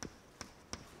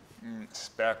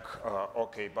 spec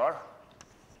OK bar,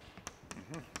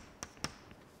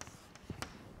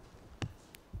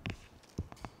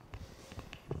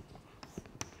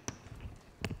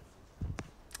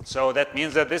 So that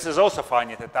means that this is also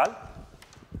finite et al.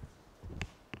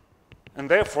 And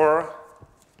therefore,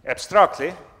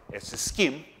 abstractly, as a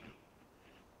scheme,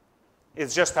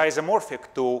 it's just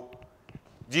isomorphic to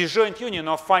disjoint union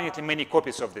of finitely many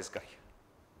copies of this guy.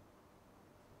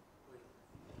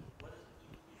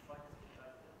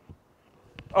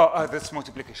 Oh, that's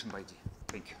multiplication by d.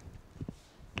 Thank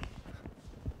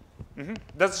you.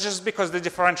 That's just because the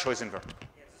differential is invertible.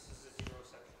 Yes, this is a zero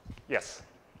section. Yes.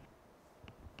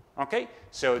 Okay,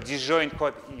 so disjoint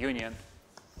union,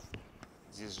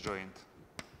 disjoint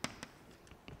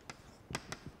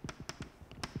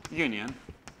union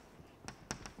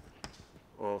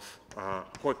of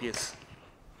copies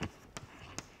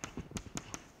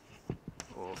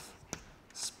of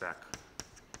spec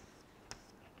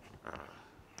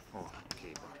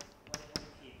K bar.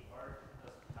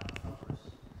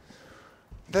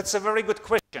 That's a very good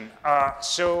question.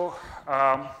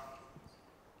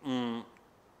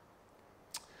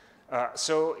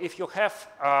 So if you have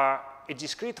a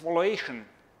discrete valuation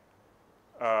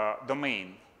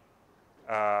domain,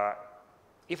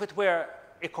 if it were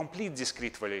a complete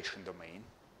discrete valuation domain,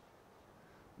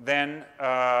 then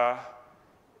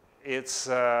its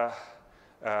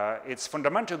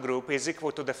fundamental group is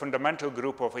equal to the fundamental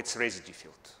group of its residue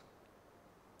field.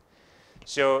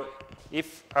 So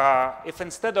if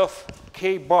instead of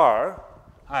K bar,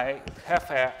 I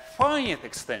have a finite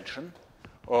extension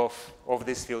of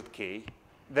this field K,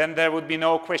 then there would be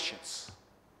no questions.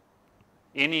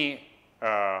 Any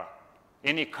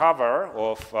cover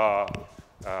of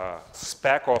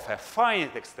spec of a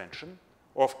finite extension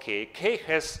of K, K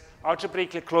has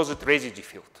algebraically closed residue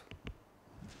field,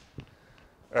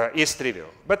 is trivial.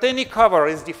 But any cover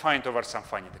is defined over some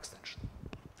finite extension.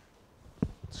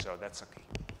 So that's okay.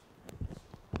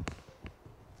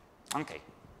 Okay.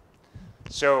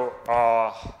 So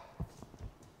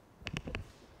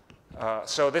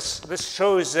so this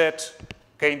shows that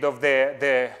kind of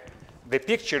the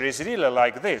picture is really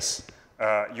like this.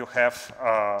 You have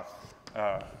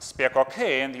spec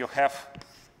OK, and you have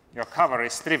your cover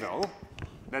is trivial.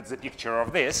 That's the picture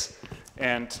of this.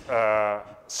 And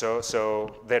so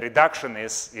the reduction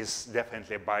is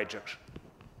definitely a bijection.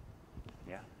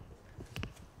 Yeah.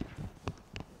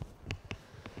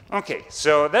 Okay,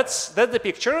 so that's the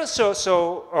picture. So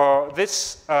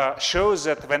this shows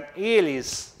that when L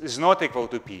is not equal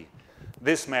to P,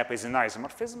 this map is an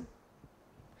isomorphism.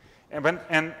 And when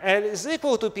L is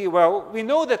equal to P, well, we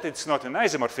know that it's not an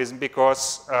isomorphism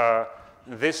because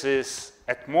this is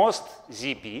at most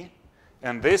ZP,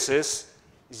 and this is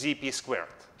ZP squared.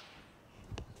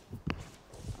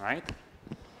 Right?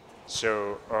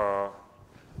 So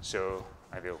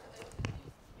I will.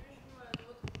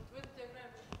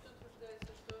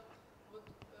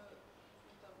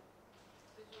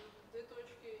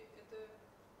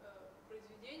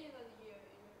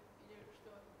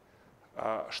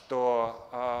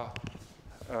 Что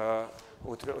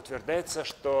утверждается,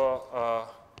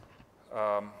 что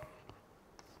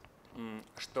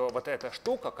вот эта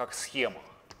штука, как схема,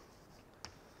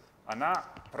 она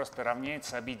просто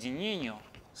равняется объединению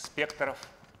спектров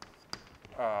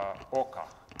ОК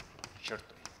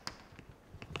чертой.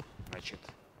 Значит,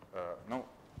 ну,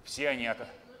 все они это...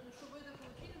 Чтобы это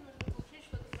получили, нужно получить,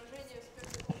 что отображение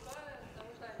спектра ОК там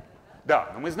этально, да?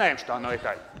 Да, но мы знаем, что оно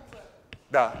этально.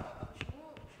 Да.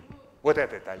 Вот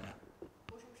это этально.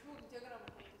 Почему диаграмма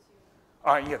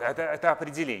квантитивная? Нет, это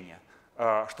определение.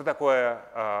 Что такое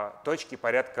точки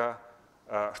порядка...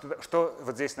 Что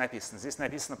вот здесь написано? Здесь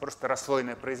написано просто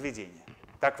расслойное произведение.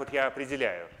 Так вот я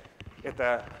определяю.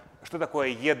 Это что такое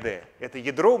ЕД? Это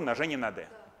ядро умножение на D.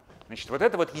 Значит, вот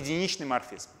это вот единичный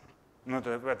морфизм. Ну,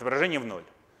 это выражение в ноль.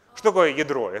 Что такое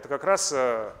ядро? Это как раз...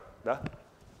 Да?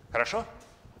 Хорошо?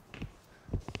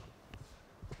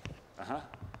 Ага.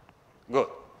 Good.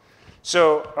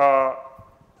 So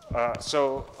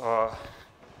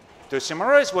to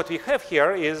summarize, what we have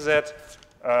here is that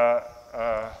oh,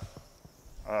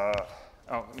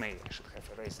 maybe I should have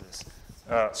erased this.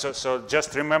 So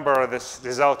just remember this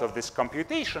result of this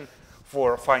computation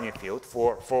for finite field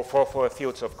for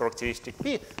fields of characteristic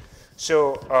P.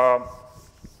 So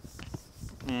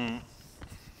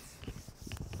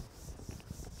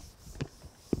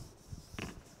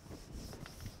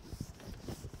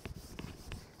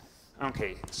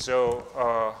okay,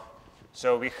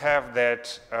 so we have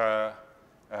that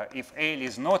if L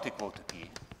is not equal to P,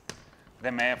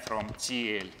 the map from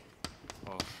TL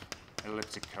of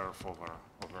elliptic curve over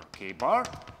K bar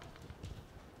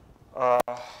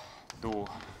to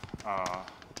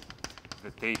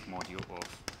the Tate module of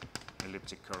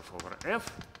elliptic curve over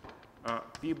f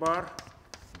p bar,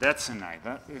 that's an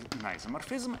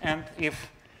isomorphism. And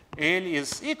if L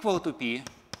is equal to p,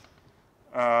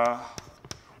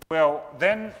 well,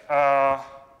 then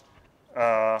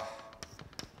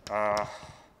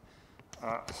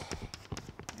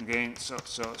again, so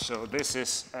this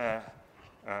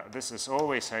is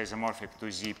always isomorphic to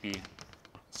zp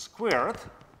squared.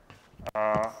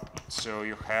 So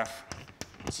you have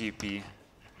zp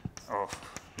of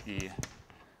e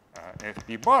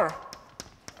fp bar.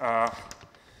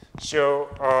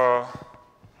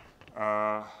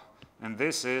 And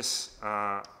this is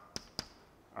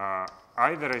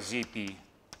either a zp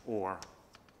or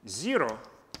 0.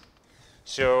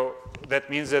 So that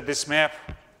means that this map,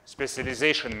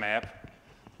 specialization map,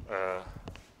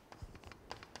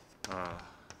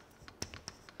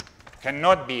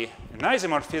 cannot be an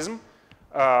isomorphism.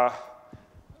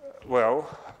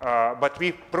 But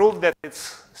we prove that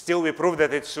it's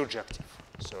surjective.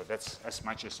 So that's as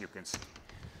much as you can see.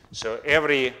 So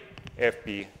every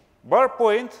fp bar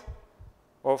point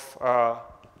of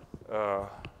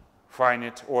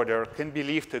finite order can be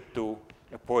lifted to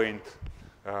a point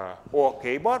or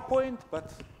k bar point,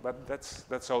 but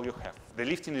that's all you have. The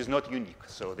lifting is not unique,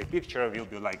 so the picture will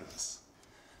be like this.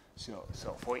 So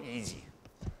for easy.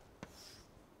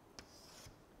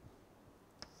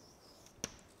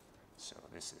 So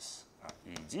this is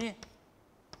ED,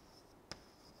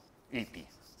 EP,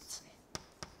 let's say.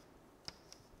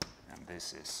 And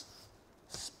this is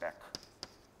spec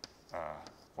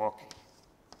OK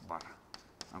bar.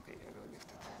 Okay, I will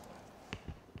lift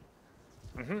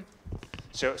it.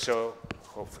 So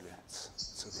hopefully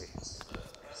it's okay.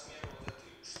 Размер вот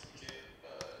этой штуки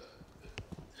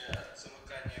для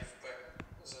замыкания в P,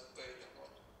 ZP или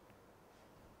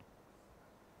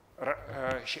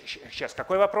ноль? Сейчас,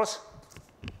 какой вопрос?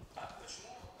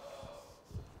 Почему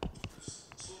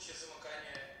в случае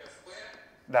замыкания FP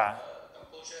Да. там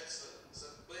получается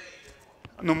ZP или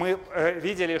ноль? Ну, мы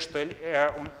видели, что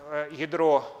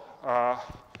ядро,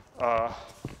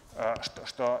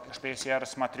 что если я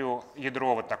рассмотрю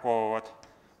ядро вот такого вот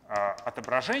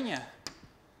отображения,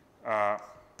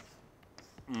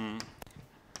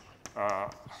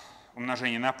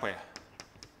 умножение на p,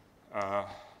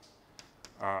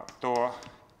 то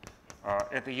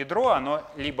это ядро, оно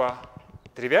либо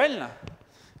тривиально,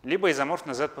 либо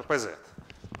изоморфно ZPPZ.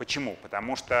 Почему?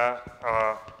 Потому что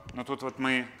ну, тут вот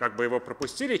мы как бы его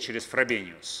пропустили через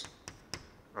Фробениус.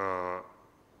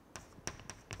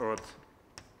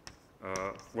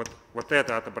 Вот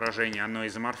это отображение, оно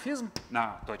изоморфизм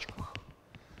на точках.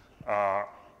 А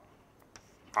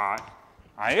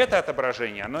это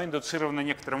отображение, оно индуцировано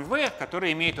некоторым v,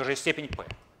 который имеет уже степень p.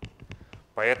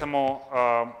 Поэтому,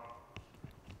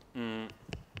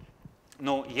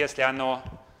 ну, если оно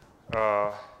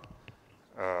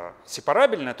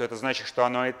сепарабельно, то это значит, что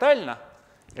оно этально.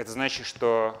 Это значит,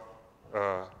 что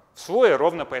в слое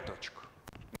ровно p точек.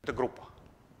 Это группа.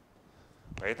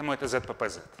 Поэтому это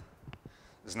ZPPZ.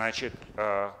 Значит,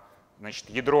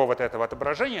 ядро вот этого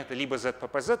отображения это либо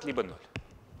ZPPZ, либо 0.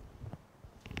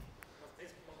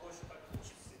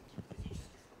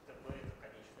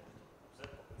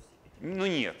 Ну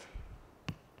нет.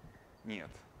 Нет.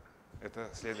 Это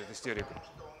следует из теории. Потому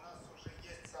что у нас уже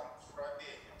есть сам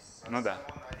Фробениус. Ну да.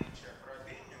 Само наличие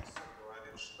Фробениуса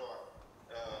говорит, что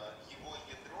его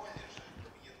ядро лежит в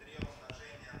ядре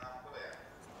умножения на P.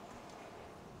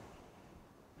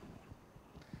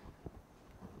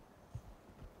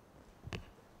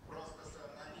 Просто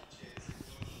наличие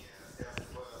изменения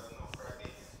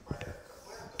Фробениус порядка P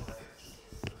говорит,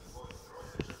 что его ядро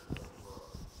лежит в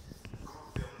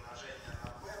группе умножения на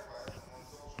P, поэтому он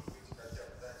должен быть хотя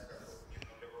бы дать какой-то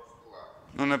ненулевой вклад.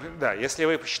 Ну, да, если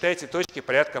вы посчитаете точки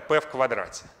порядка p в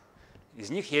квадрате, из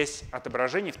них есть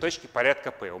отображение в точке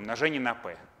порядка p, умножение на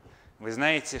p. Вы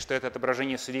знаете, что это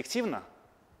отображение субъективно?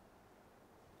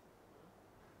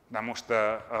 Потому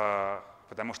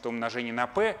что умножение на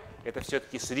p — это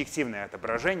все-таки субъективное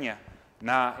отображение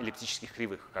на эллиптических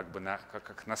кривых, как бы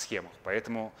как на схемах.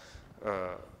 Поэтому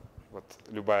вот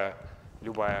любая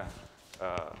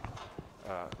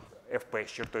fp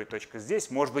с чертой точка здесь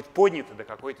может быть поднята до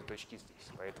какой-то точки здесь.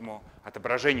 Поэтому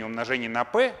отображение умножения на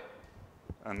p,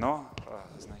 оно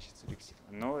значит субъективно.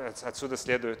 Но отсюда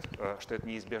следует, что это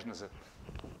неизбежно z.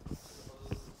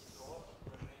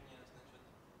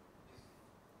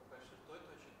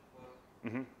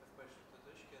 Угу.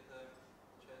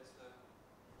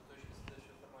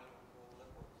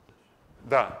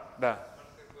 Да, да.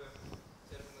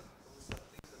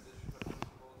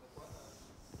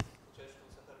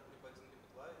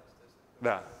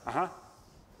 Да, ага.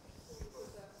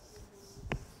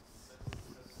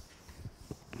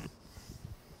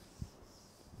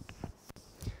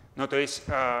 Ну, то есть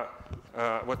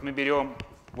вот мы берем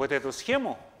вот эту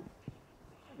схему,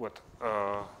 вот,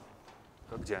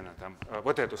 где она там,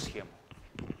 вот эту схему.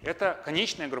 Это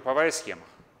конечная групповая схема.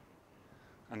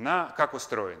 Она как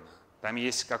устроена? Там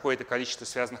есть какое-то количество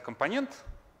связанных компонентов,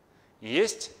 и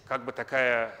есть как бы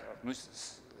такая ну,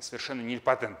 совершенно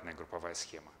нильпатентная групповая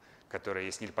схема, которая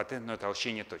есть нильпатентное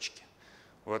утолщение точки.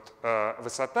 Вот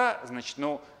высота, значит,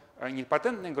 ну,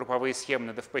 нильпатентные групповые схемы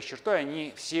над FP с чертой,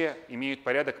 они все имеют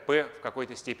порядок P в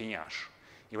какой-то степени H.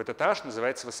 И вот это H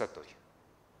называется высотой.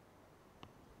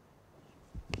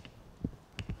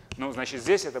 Ну, значит,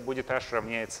 здесь это будет H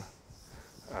равняется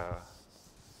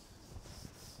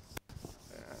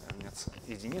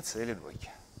единице или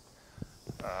двойке.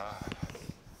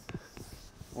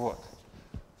 Вот.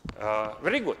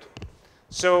 Very good.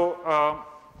 So,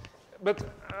 but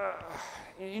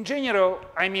in general,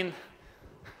 I mean,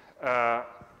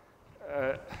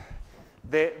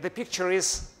 the picture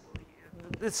is,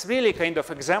 it's really kind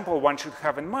of example one should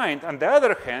have in mind. On the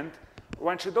other hand,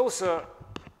 one should also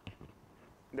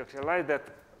realize that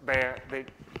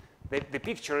the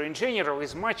picture in general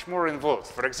is much more involved.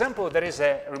 For example, there is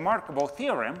a remarkable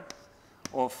theorem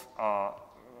of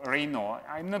Raynaud.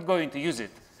 I'm not going to use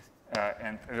it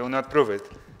and I will not prove it,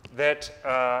 that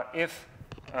if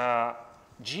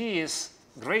G is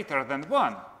greater than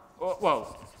 1,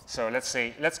 well, so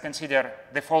let's consider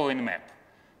the following map.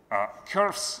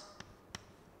 Curves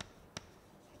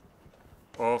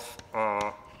of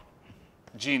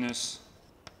genus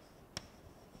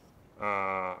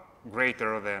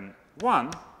greater than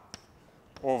 1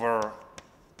 over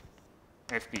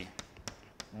FP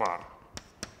bar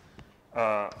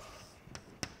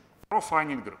for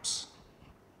finite groups.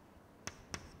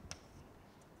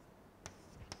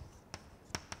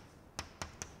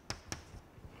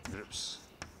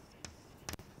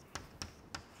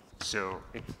 So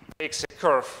it takes a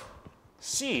curve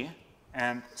C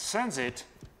and sends it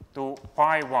to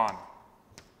pi 1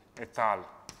 et al.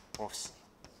 Of C.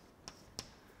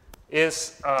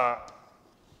 Is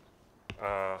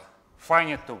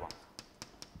finite to 1.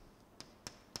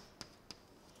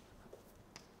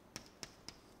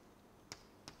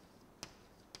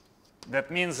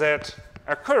 That means that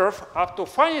a curve up to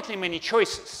finitely many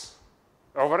choices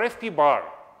over FP bar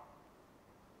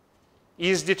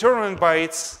is determined by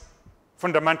its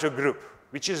fundamental group,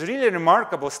 which is really a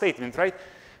remarkable statement, right?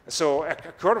 So a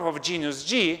curve of genus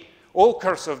G, all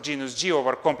curves of genus G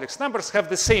over complex numbers have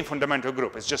the same fundamental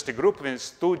group. It's just a group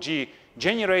with 2 G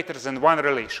generators and one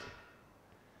relation.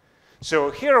 So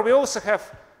here we also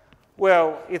have,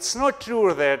 well, it's not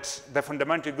true that the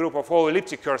fundamental group of all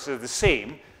elliptic curves is the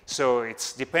same. So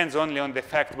it depends only on the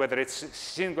fact whether it's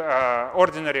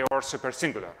ordinary or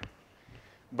supersingular.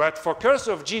 But for curves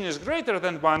of genus greater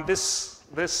than 1,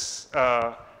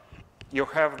 you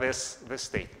have this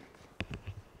statement.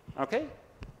 Okay?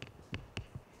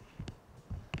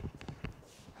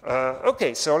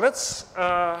 Okay, so let's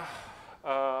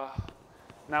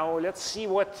now let's see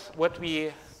what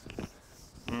we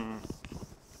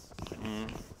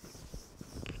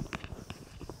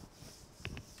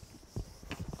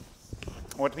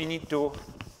need to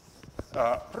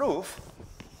prove.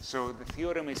 So the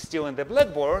theorem is still in the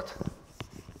blackboard.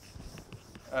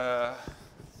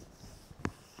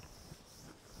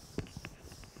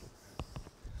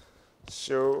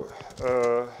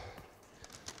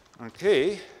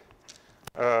 Okay.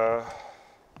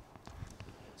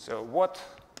 So what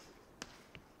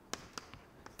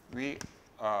we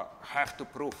have to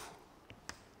prove.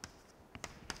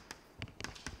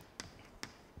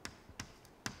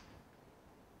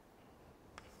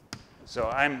 So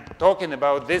I'm talking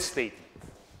about this statement.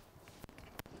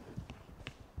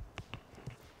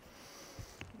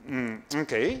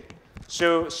 Okay.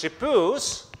 So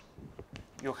suppose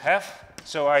you have,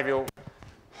 so I will,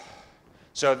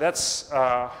 so that's,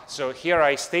 so here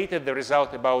I stated the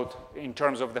result about in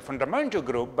terms of the fundamental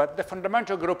group, but the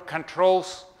fundamental group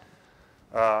controls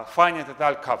finite et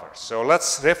al. Covers. So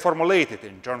let's reformulate it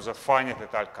in terms of finite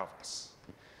et al. Covers.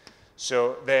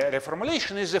 So the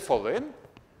reformulation is the following.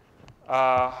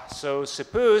 So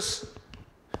suppose,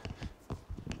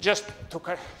 just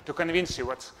to convince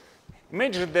you,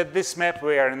 imagine that this map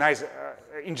were nice,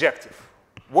 injective.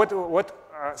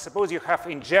 Suppose you have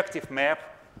injective map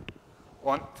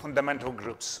on fundamental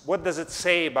groups. What does it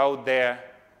say about the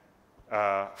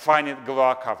finite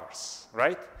Galois covers,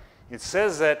 right? It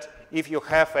says that if you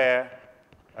have a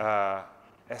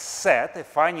set, a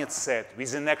finite set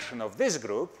with an action of this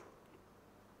group,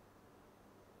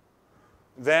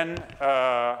 then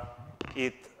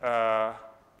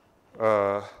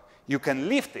you can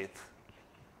lift it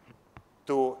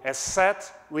to a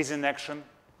set with an action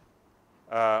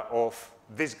of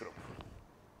this group.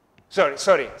 Sorry,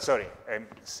 I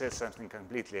said something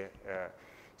completely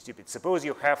stupid. Suppose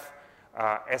you have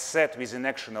a set with an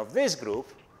action of this group,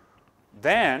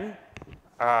 then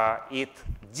it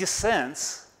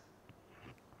descends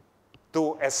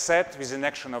to a set with an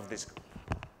action of this group.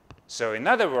 So in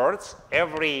other words,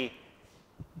 every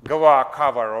Galois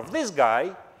cover of this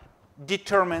guy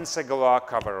determines a Galois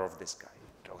cover of this guy,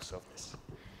 also of this.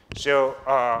 So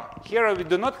here we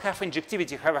do not have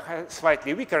injectivity, have a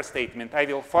slightly weaker statement. I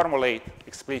will formulate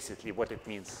explicitly what it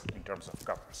means in terms of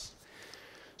covers.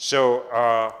 So,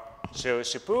 so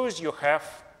suppose you have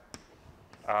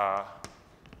a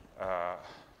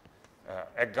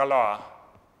Galois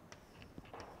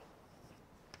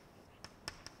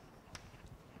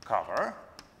cover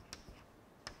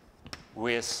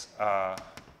with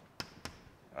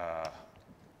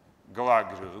Galois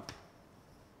group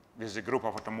with a group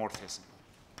of automorphism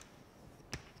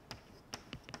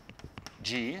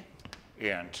G,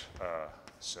 and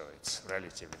so it's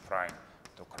relatively prime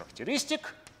to characteristic.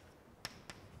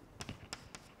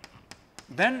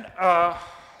 Then,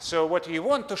 so what we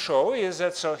want to show is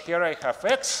that, so here I have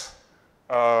X,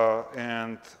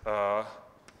 and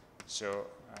so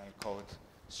I call it,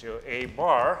 so A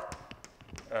bar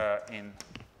in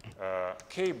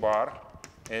K bar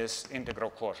is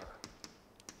integral closure.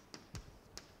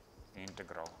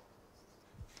 Integral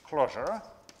closure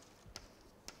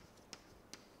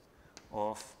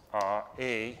of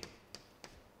A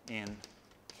in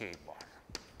K bar.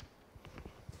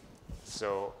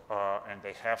 So, and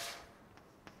they have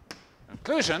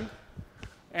inclusion.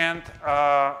 And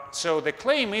so the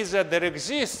claim is that there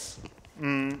exists,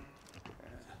 you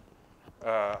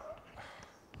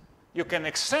can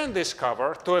extend this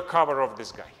cover to a cover of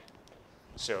this guy.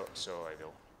 So I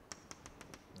will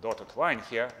dotted line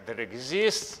here. There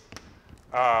exists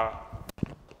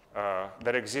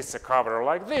a cover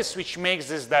like this, which makes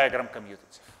this diagram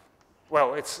commutative.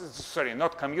 Well, it's sorry,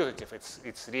 not commutative.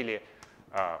 It's really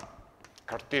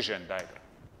Cartesian diagram.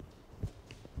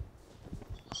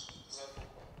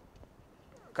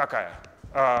 Какая?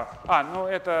 Ну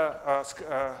это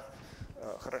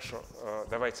хорошо.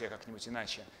 Давайте я как-нибудь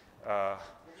иначе.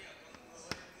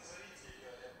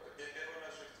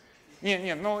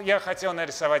 Не, ну я хотел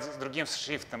нарисовать с другим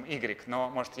шрифтом Y, но,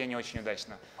 может, я не очень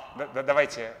удачно.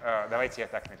 Давайте я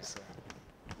так нарисую.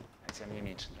 Хотя мне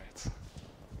меньше нравится.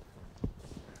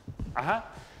 Ага.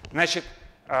 Значит,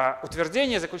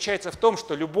 утверждение заключается в том,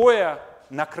 что любое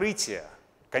накрытие,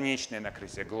 конечное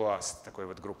накрытие глаз такой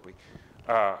вот группой,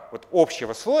 вот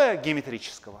общего слоя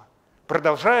геометрического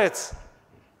продолжается,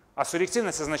 а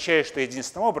суррективность означает, что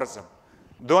единственным образом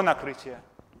до накрытия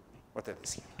вот этой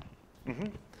схемы.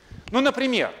 Ну,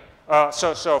 например,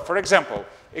 so for example,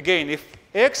 again, if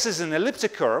X is an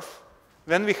elliptic curve,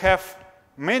 then we have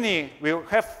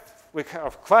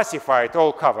classified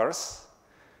all covers,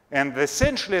 and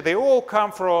essentially they all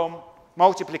come from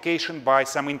multiplication by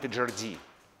some integer d.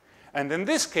 And in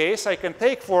this case, I can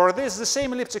take for this the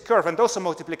same elliptic curve and also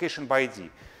multiplication by d,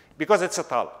 because it's a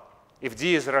talo, if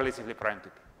d is relatively prime to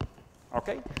p.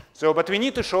 Okay? So, but we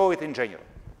need to show it in general.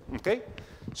 Okay?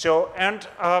 So, and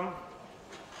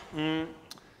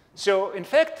so in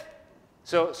fact,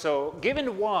 so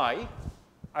given y,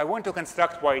 I want to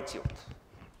construct y tilt.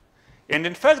 And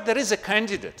in fact, there is a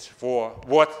candidate for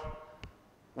what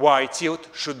y tilt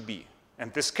should be.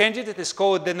 And this candidate is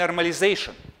called the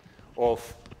normalization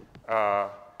of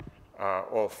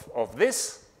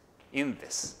this in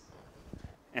this.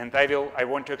 And I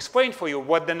want to explain for you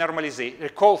what the normalization,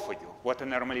 recall for you what the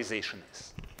normalization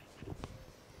is.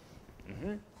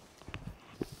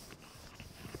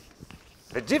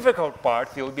 The difficult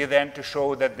part will be then to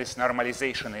show that this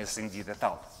normalization is indeed a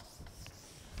tau.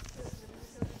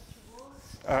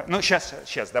 Ну, сейчас,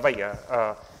 давай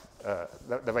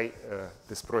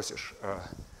ты спросишь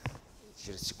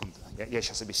через секунду. Я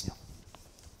сейчас объясню.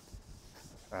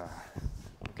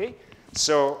 Okay,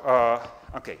 so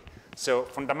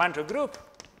fundamental group,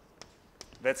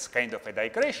 that's kind of a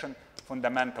digression.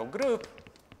 Fundamental group,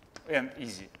 and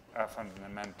easy,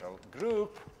 fundamental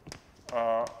group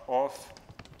of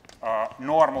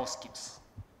normal schemes.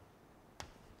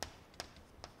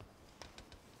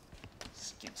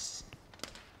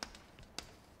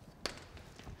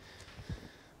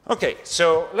 Okay,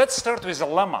 so let's start with a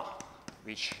lemma,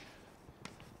 which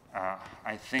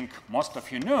I think most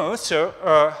of you know. So,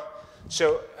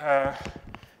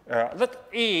 let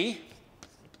A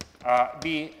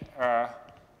be an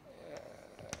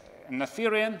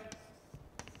Noetherian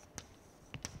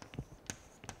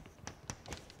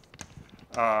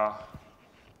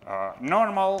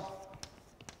normal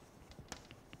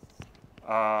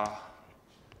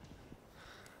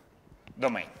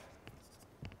domain.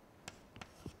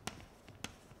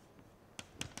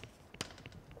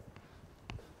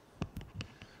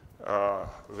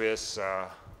 With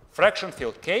fraction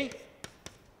field K,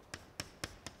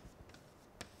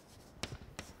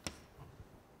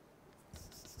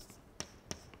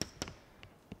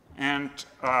 and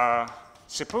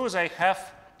suppose I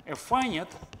have a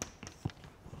finite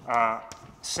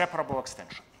separable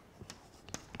extension.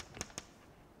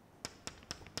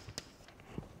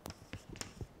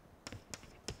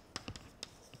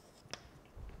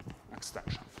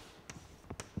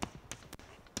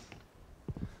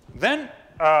 Then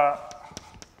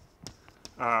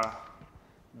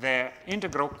the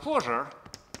integral closure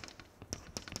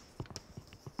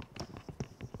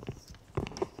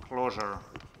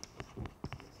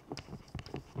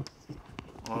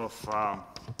of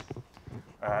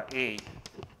A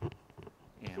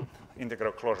in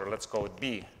integral closure, let's call it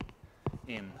B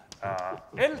in L,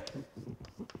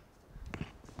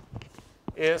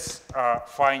 is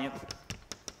finite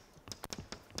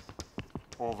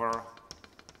over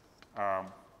A.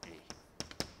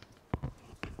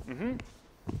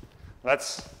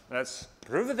 Let's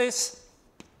prove this.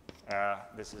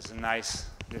 This is a nice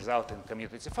result in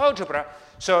commutative algebra.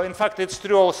 So in fact, it's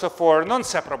true also for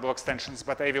non-separable extensions,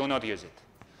 but I will not use it.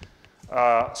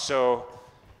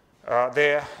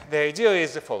 The idea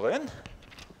is the following.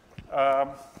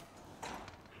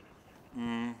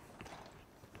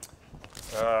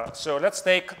 So let's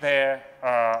take the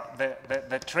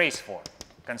trace form.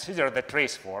 Consider the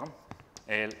trace form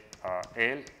L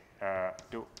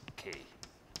to K.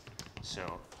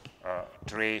 So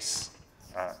trace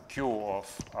Q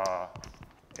of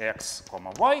x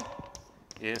comma y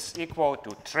is equal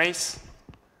to trace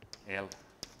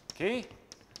Lk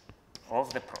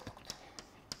of the product.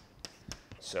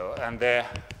 So, and the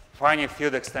finite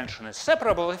field extension is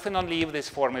separable if and only if this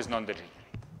form is non-degenerate.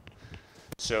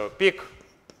 So pick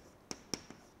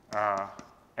a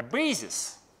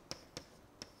basis,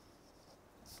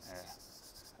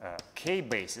 K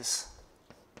basis,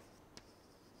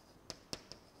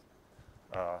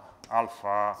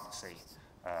 alpha, say,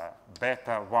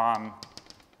 beta 1,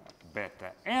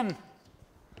 beta n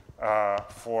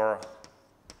for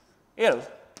L,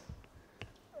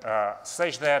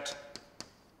 such that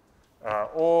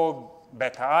all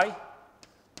beta I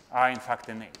are in fact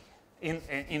in A,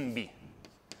 in B.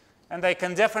 And I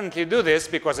can definitely do this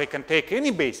because I can take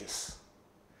any basis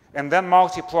and then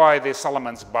multiply these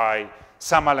elements by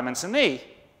some elements in A,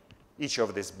 each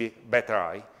of these beta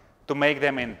I, to make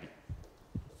them in B.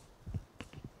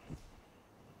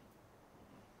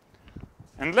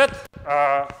 And let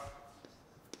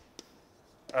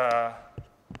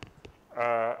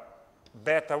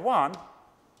beta 1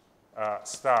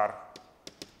 star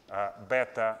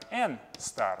beta n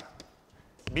star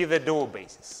be the dual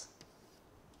basis.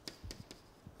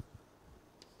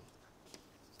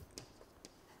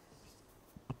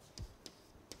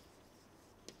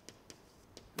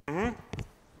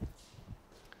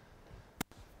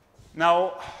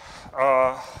 Now,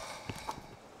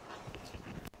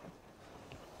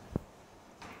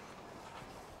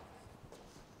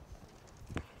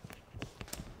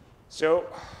 so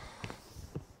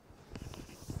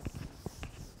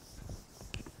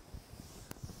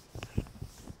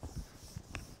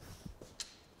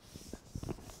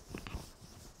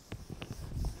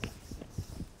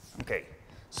okay,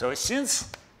 so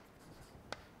since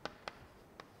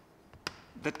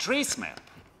the trace map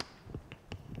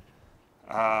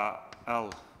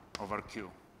L over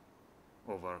Q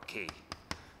over K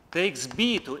takes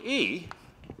B to A,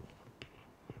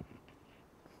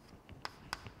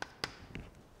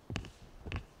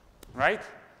 right?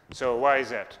 So why is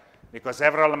that? Because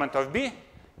every element of B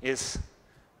is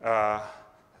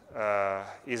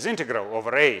integral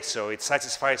over A, so it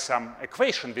satisfies some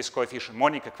equation with coefficient,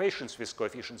 monic equations with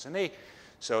coefficients in A.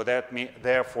 So that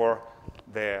therefore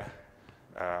the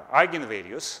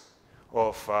eigenvalues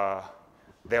of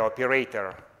the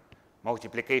operator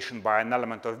multiplication by an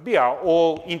element of B are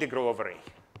all integral over A.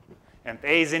 And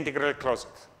A is integrally closed.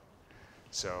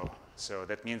 So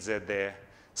that means that the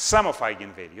sum of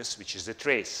eigenvalues, which is the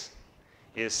trace,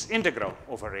 is integral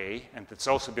over A, and it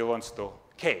also belongs to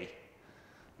K.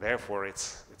 Therefore,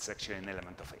 it's actually an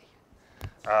element of A.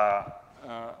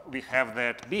 We have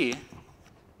that B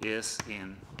is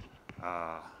in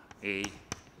A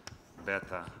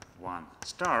beta 1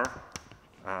 star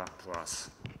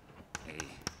plus A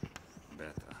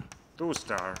beta 2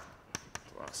 star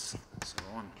plus so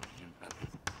on in L.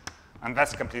 And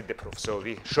that's complete the proof. So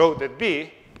we showed that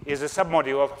B is a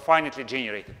submodule of a finitely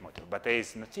generated module, but A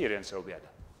is not here, and so we are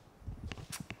done.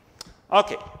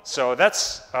 Okay, so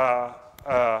that's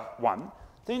one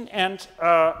thing. And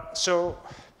so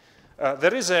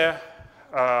there is a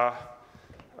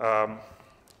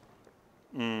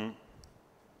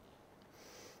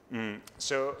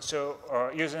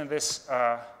using this,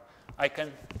 I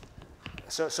can.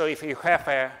 So if you have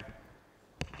a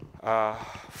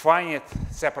finite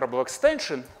separable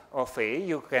extension of A,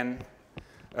 you can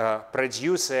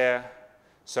produce a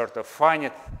sort of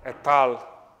finite étale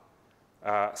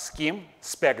scheme,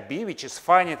 spec B, which is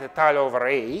finite étale over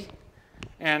A.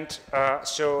 And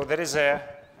so there is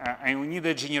we need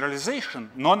a generalization,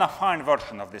 non-affine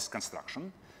version of this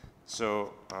construction.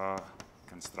 So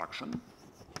construction.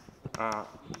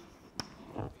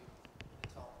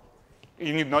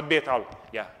 You need not be étale,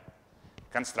 yeah.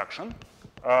 Construction.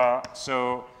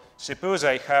 So suppose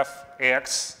I have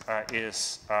X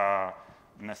is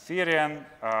Noetherian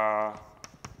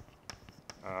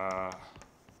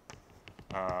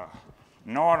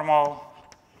normal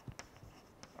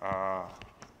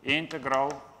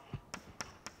integral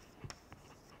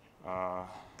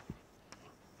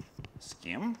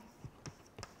scheme.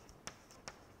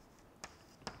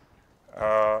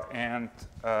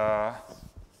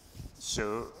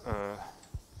 So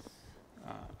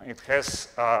it has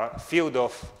a field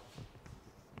of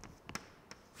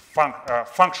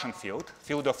function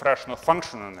field of rational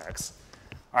function on X.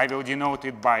 I will denote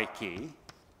it by K,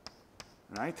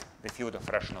 right? The field of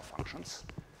rational functions.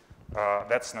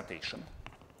 That's notation,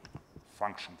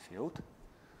 function field.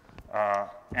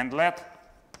 And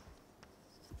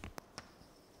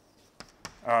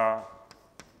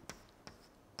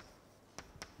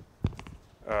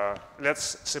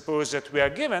let's suppose that we are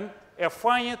given a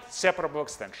finite separable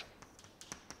extension.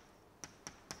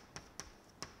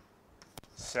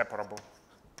 Separable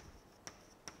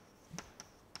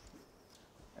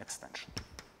extension.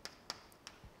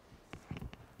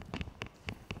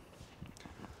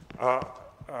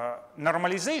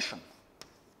 Normalization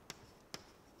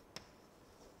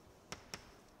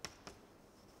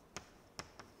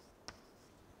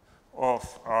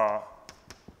of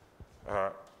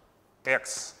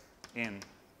X in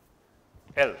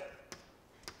L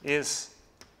is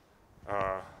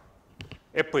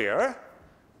a pair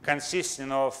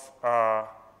consisting of a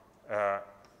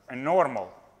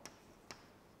normal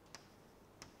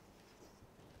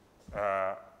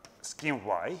scheme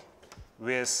Y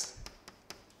with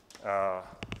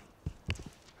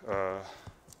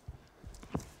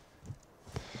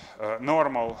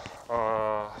normal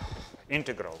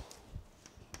integral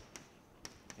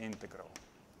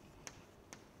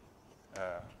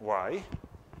Y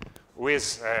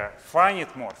with a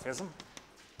finite morphism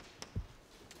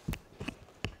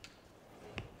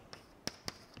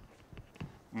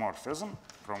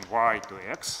from Y to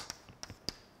X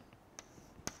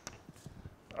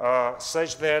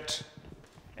such that,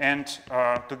 and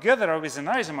together with an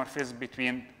isomorphism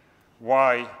between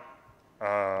Y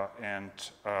and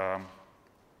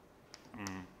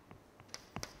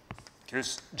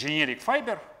whose generic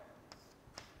fiber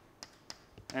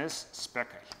is spec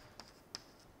A.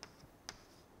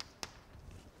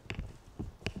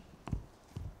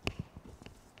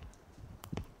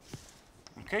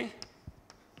 Okay,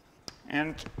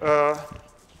 and that's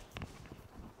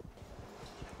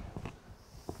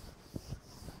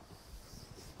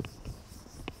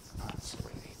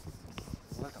really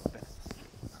a little bit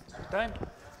time.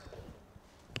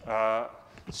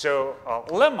 So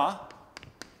lemma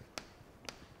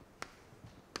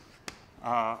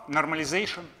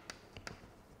normalization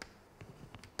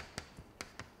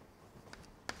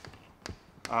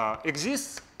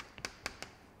exists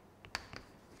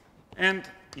and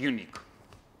unique,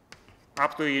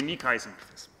 up to a unique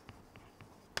isomorphism.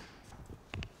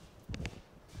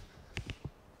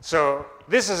 So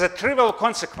this is a trivial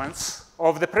consequence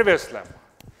of the previous lemma.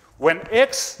 When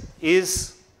X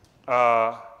is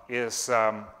affine,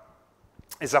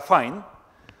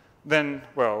 then,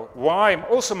 well, Y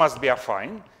also must be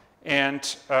affine, and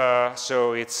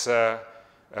so it's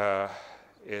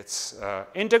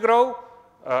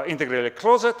integrally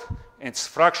closed. Its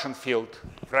fraction field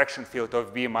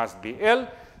of B must be L.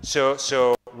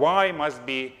 So Y must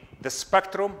be the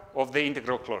spectrum of the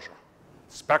integral closure,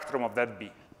 spectrum of that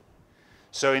B.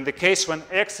 So in the case when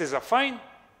X is affine,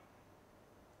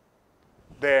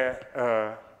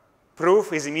 the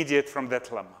proof is immediate from that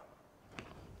lemma.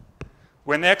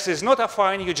 When X is not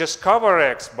affine, you just cover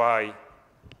X by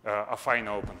affine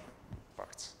open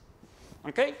parts.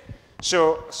 Okay?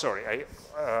 So, sorry,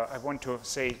 I want to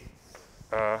say,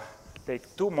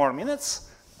 take 2 more minutes.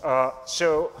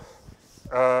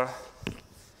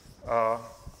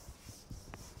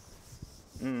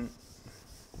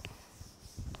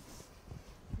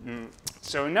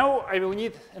 So now I will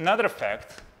need another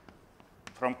fact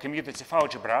from commutative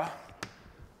algebra.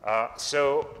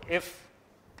 So if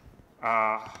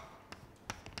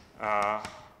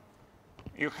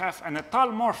you have an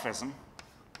étale morphism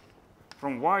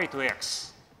from y to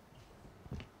x,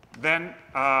 then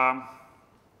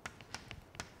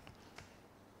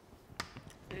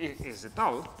is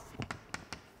étale,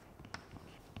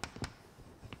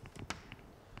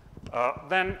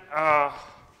 then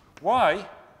y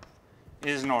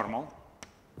is normal.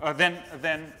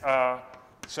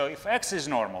 So if x is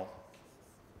normal,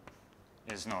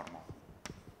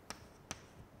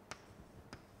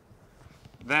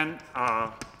 then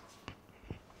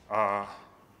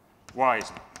y is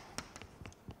normal.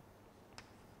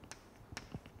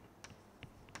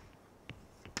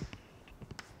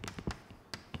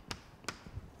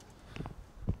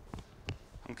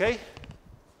 Okay?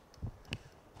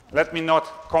 Let me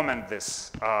not comment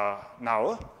this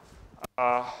now.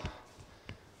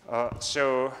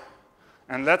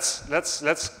 And let's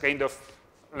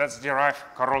derive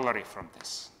corollary from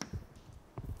this.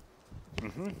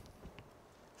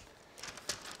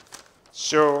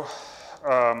 So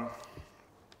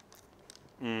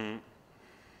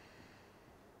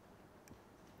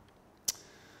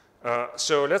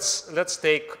so let's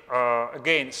take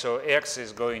again. So x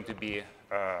is going to be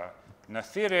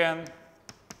Noetherian.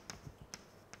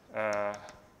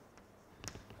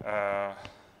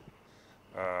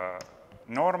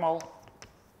 Normal,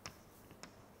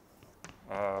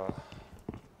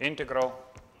 integral,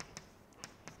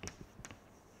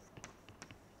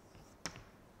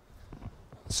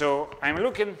 so I'm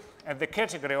looking at the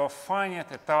category of finite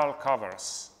étale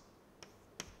covers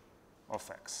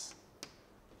of x.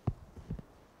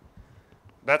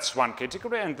 That's one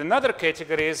category, and another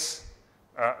category is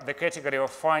the category of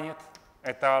finite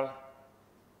étale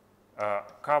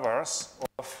covers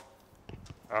of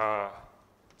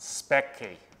spec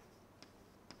K.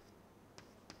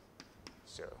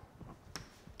 So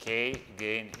K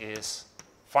again is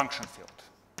function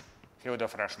field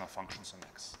of rational functions on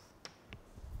X.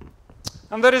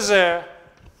 And there is an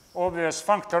obvious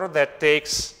functor that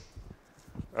takes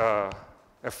a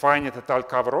finite étale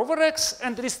cover over X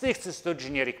and restricts it to a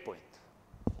generic point.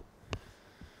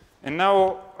 And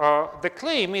now the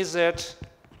claim is that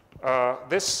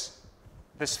this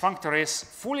functor is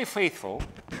fully faithful.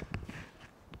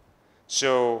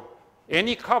 So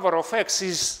any cover of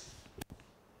X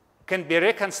can be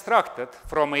reconstructed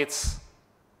from its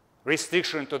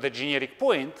restriction to the generic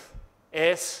point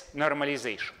as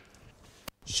normalization.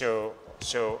 So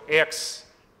X,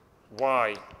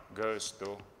 Y goes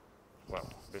to, well,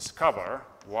 this cover,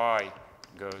 Y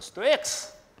goes to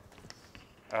X,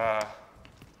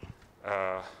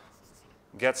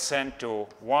 gets sent to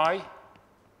Y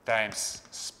times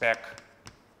spec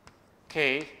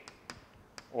K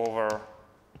over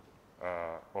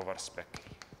spec K.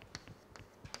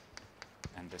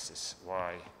 And this is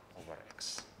Y over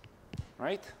X,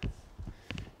 right?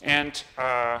 And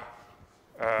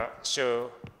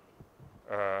so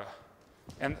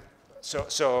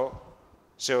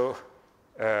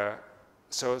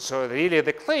really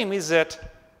the claim is that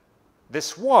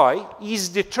this Y is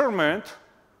determined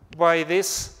by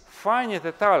this finite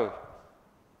étale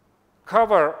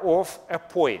cover of a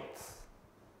point.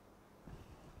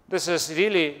 This is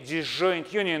really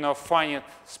disjoint union of finite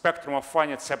spectrum of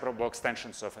finite separable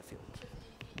extensions of a field.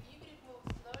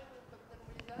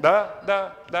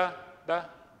 Да.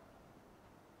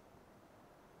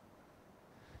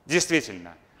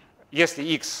 Действительно, если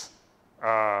x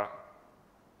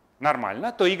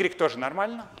нормально, то y тоже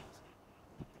нормально.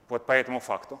 Вот по этому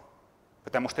факту.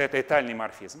 Потому что это этальный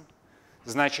морфизм.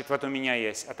 Значит, вот у меня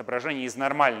есть отображение из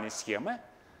нормальной схемы,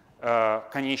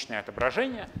 конечное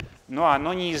отображение, но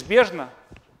оно неизбежно,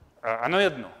 оно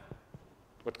одно.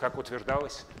 Вот как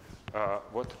утверждалось,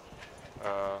 вот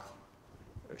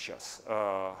сейчас.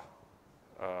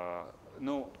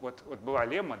 Ну, вот была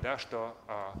лемма, да, что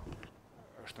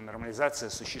нормализация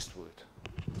существует.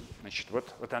 Значит,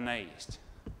 вот она и есть.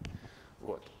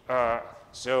 Вот.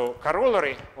 So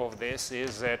corollary of this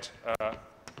is that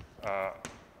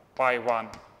pi1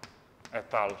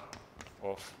 étale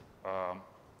of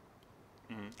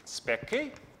spec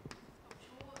K.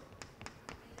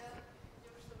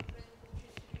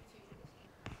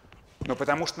 Ну,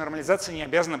 потому что нормализация не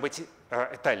обязана быть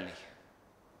этальной.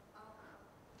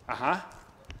 Ага.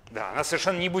 Да, она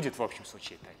совершенно не будет в общем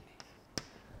случае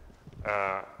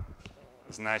этальной.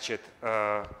 Значит,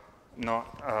 но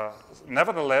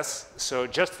nevertheless, so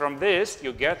just from this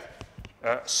you get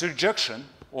surjection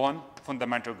on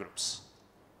fundamental groups.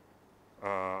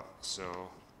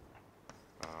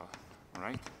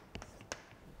 Right?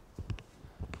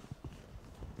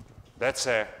 That's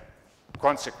a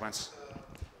consequence.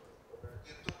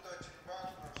 И тут очень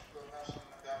важно, что наше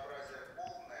многообразие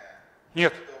полное,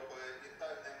 Нет, чтобы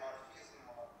детальный морфизм...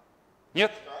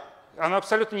 нет, оно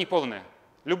абсолютно не полное.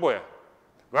 Любое.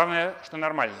 Главное, что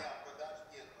нормально. Нет,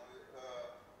 подожди,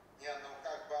 ну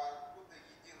как бы откуда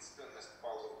единственность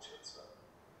получится?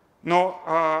 Но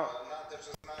Надо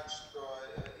же знать, что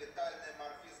детальный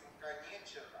морфизм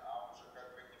конечен, а он же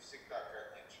как бы не всегда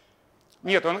конечен.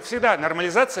 нет, он всегда,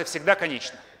 нормализация всегда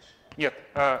конечна. Нет,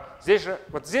 здесь же,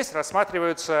 вот здесь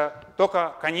рассматриваются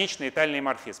только конечные тальные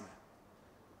морфизмы.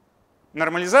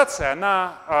 Нормализация,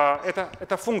 она,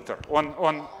 это функтор, он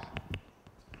Не-не-не,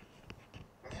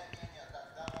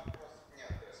 тогда вопросов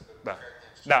нет, если это да,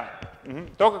 конечен.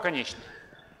 да, только конечный,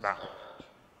 да.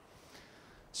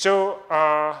 So,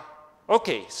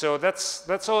 okay, so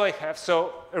that's all I have.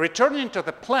 So returning to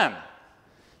the plan.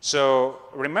 So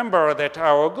remember that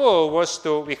our goal was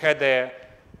we had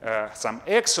some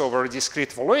X over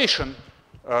discrete valuation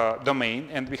domain,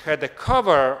 and we had a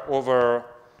cover over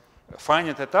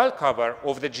finite et al. Cover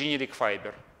of the generic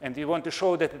fiber. And we want to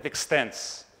show that it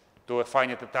extends to a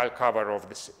finite et al. Cover of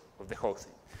the whole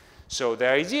thing. So the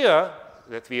idea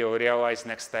that we will realize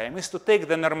next time is to take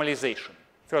the normalization.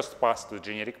 First pass to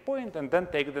generic point and then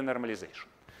take the normalization.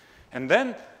 And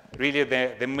then really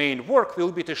the main work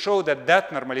will be to show that that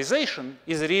normalization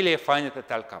is really a finite et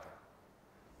al. Cover.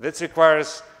 That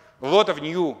requires a lot of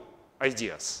new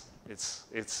ideas.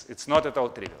 It's not at all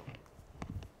trivial.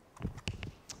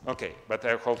 Okay, but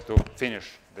I hope to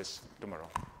finish this tomorrow.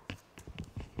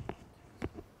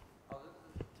 А вот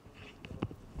это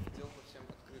дело по всем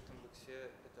открытым в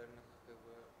иксе детальных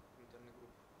фундаментальных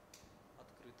групп.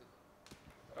 Открытых.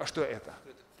 А что это?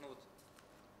 Открытых. Ну вот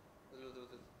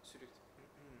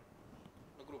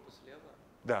ну, группа слева.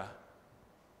 Да.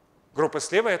 Группа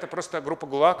слева — это просто группа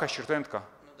ГУЛАГа с чертой НК. Ну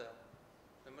да.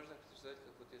 Но можно представить,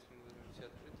 как вот если мы возьмем все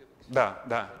открытые в иксе.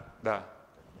 Да.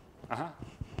 Ага.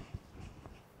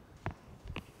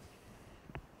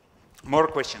 More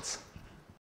questions?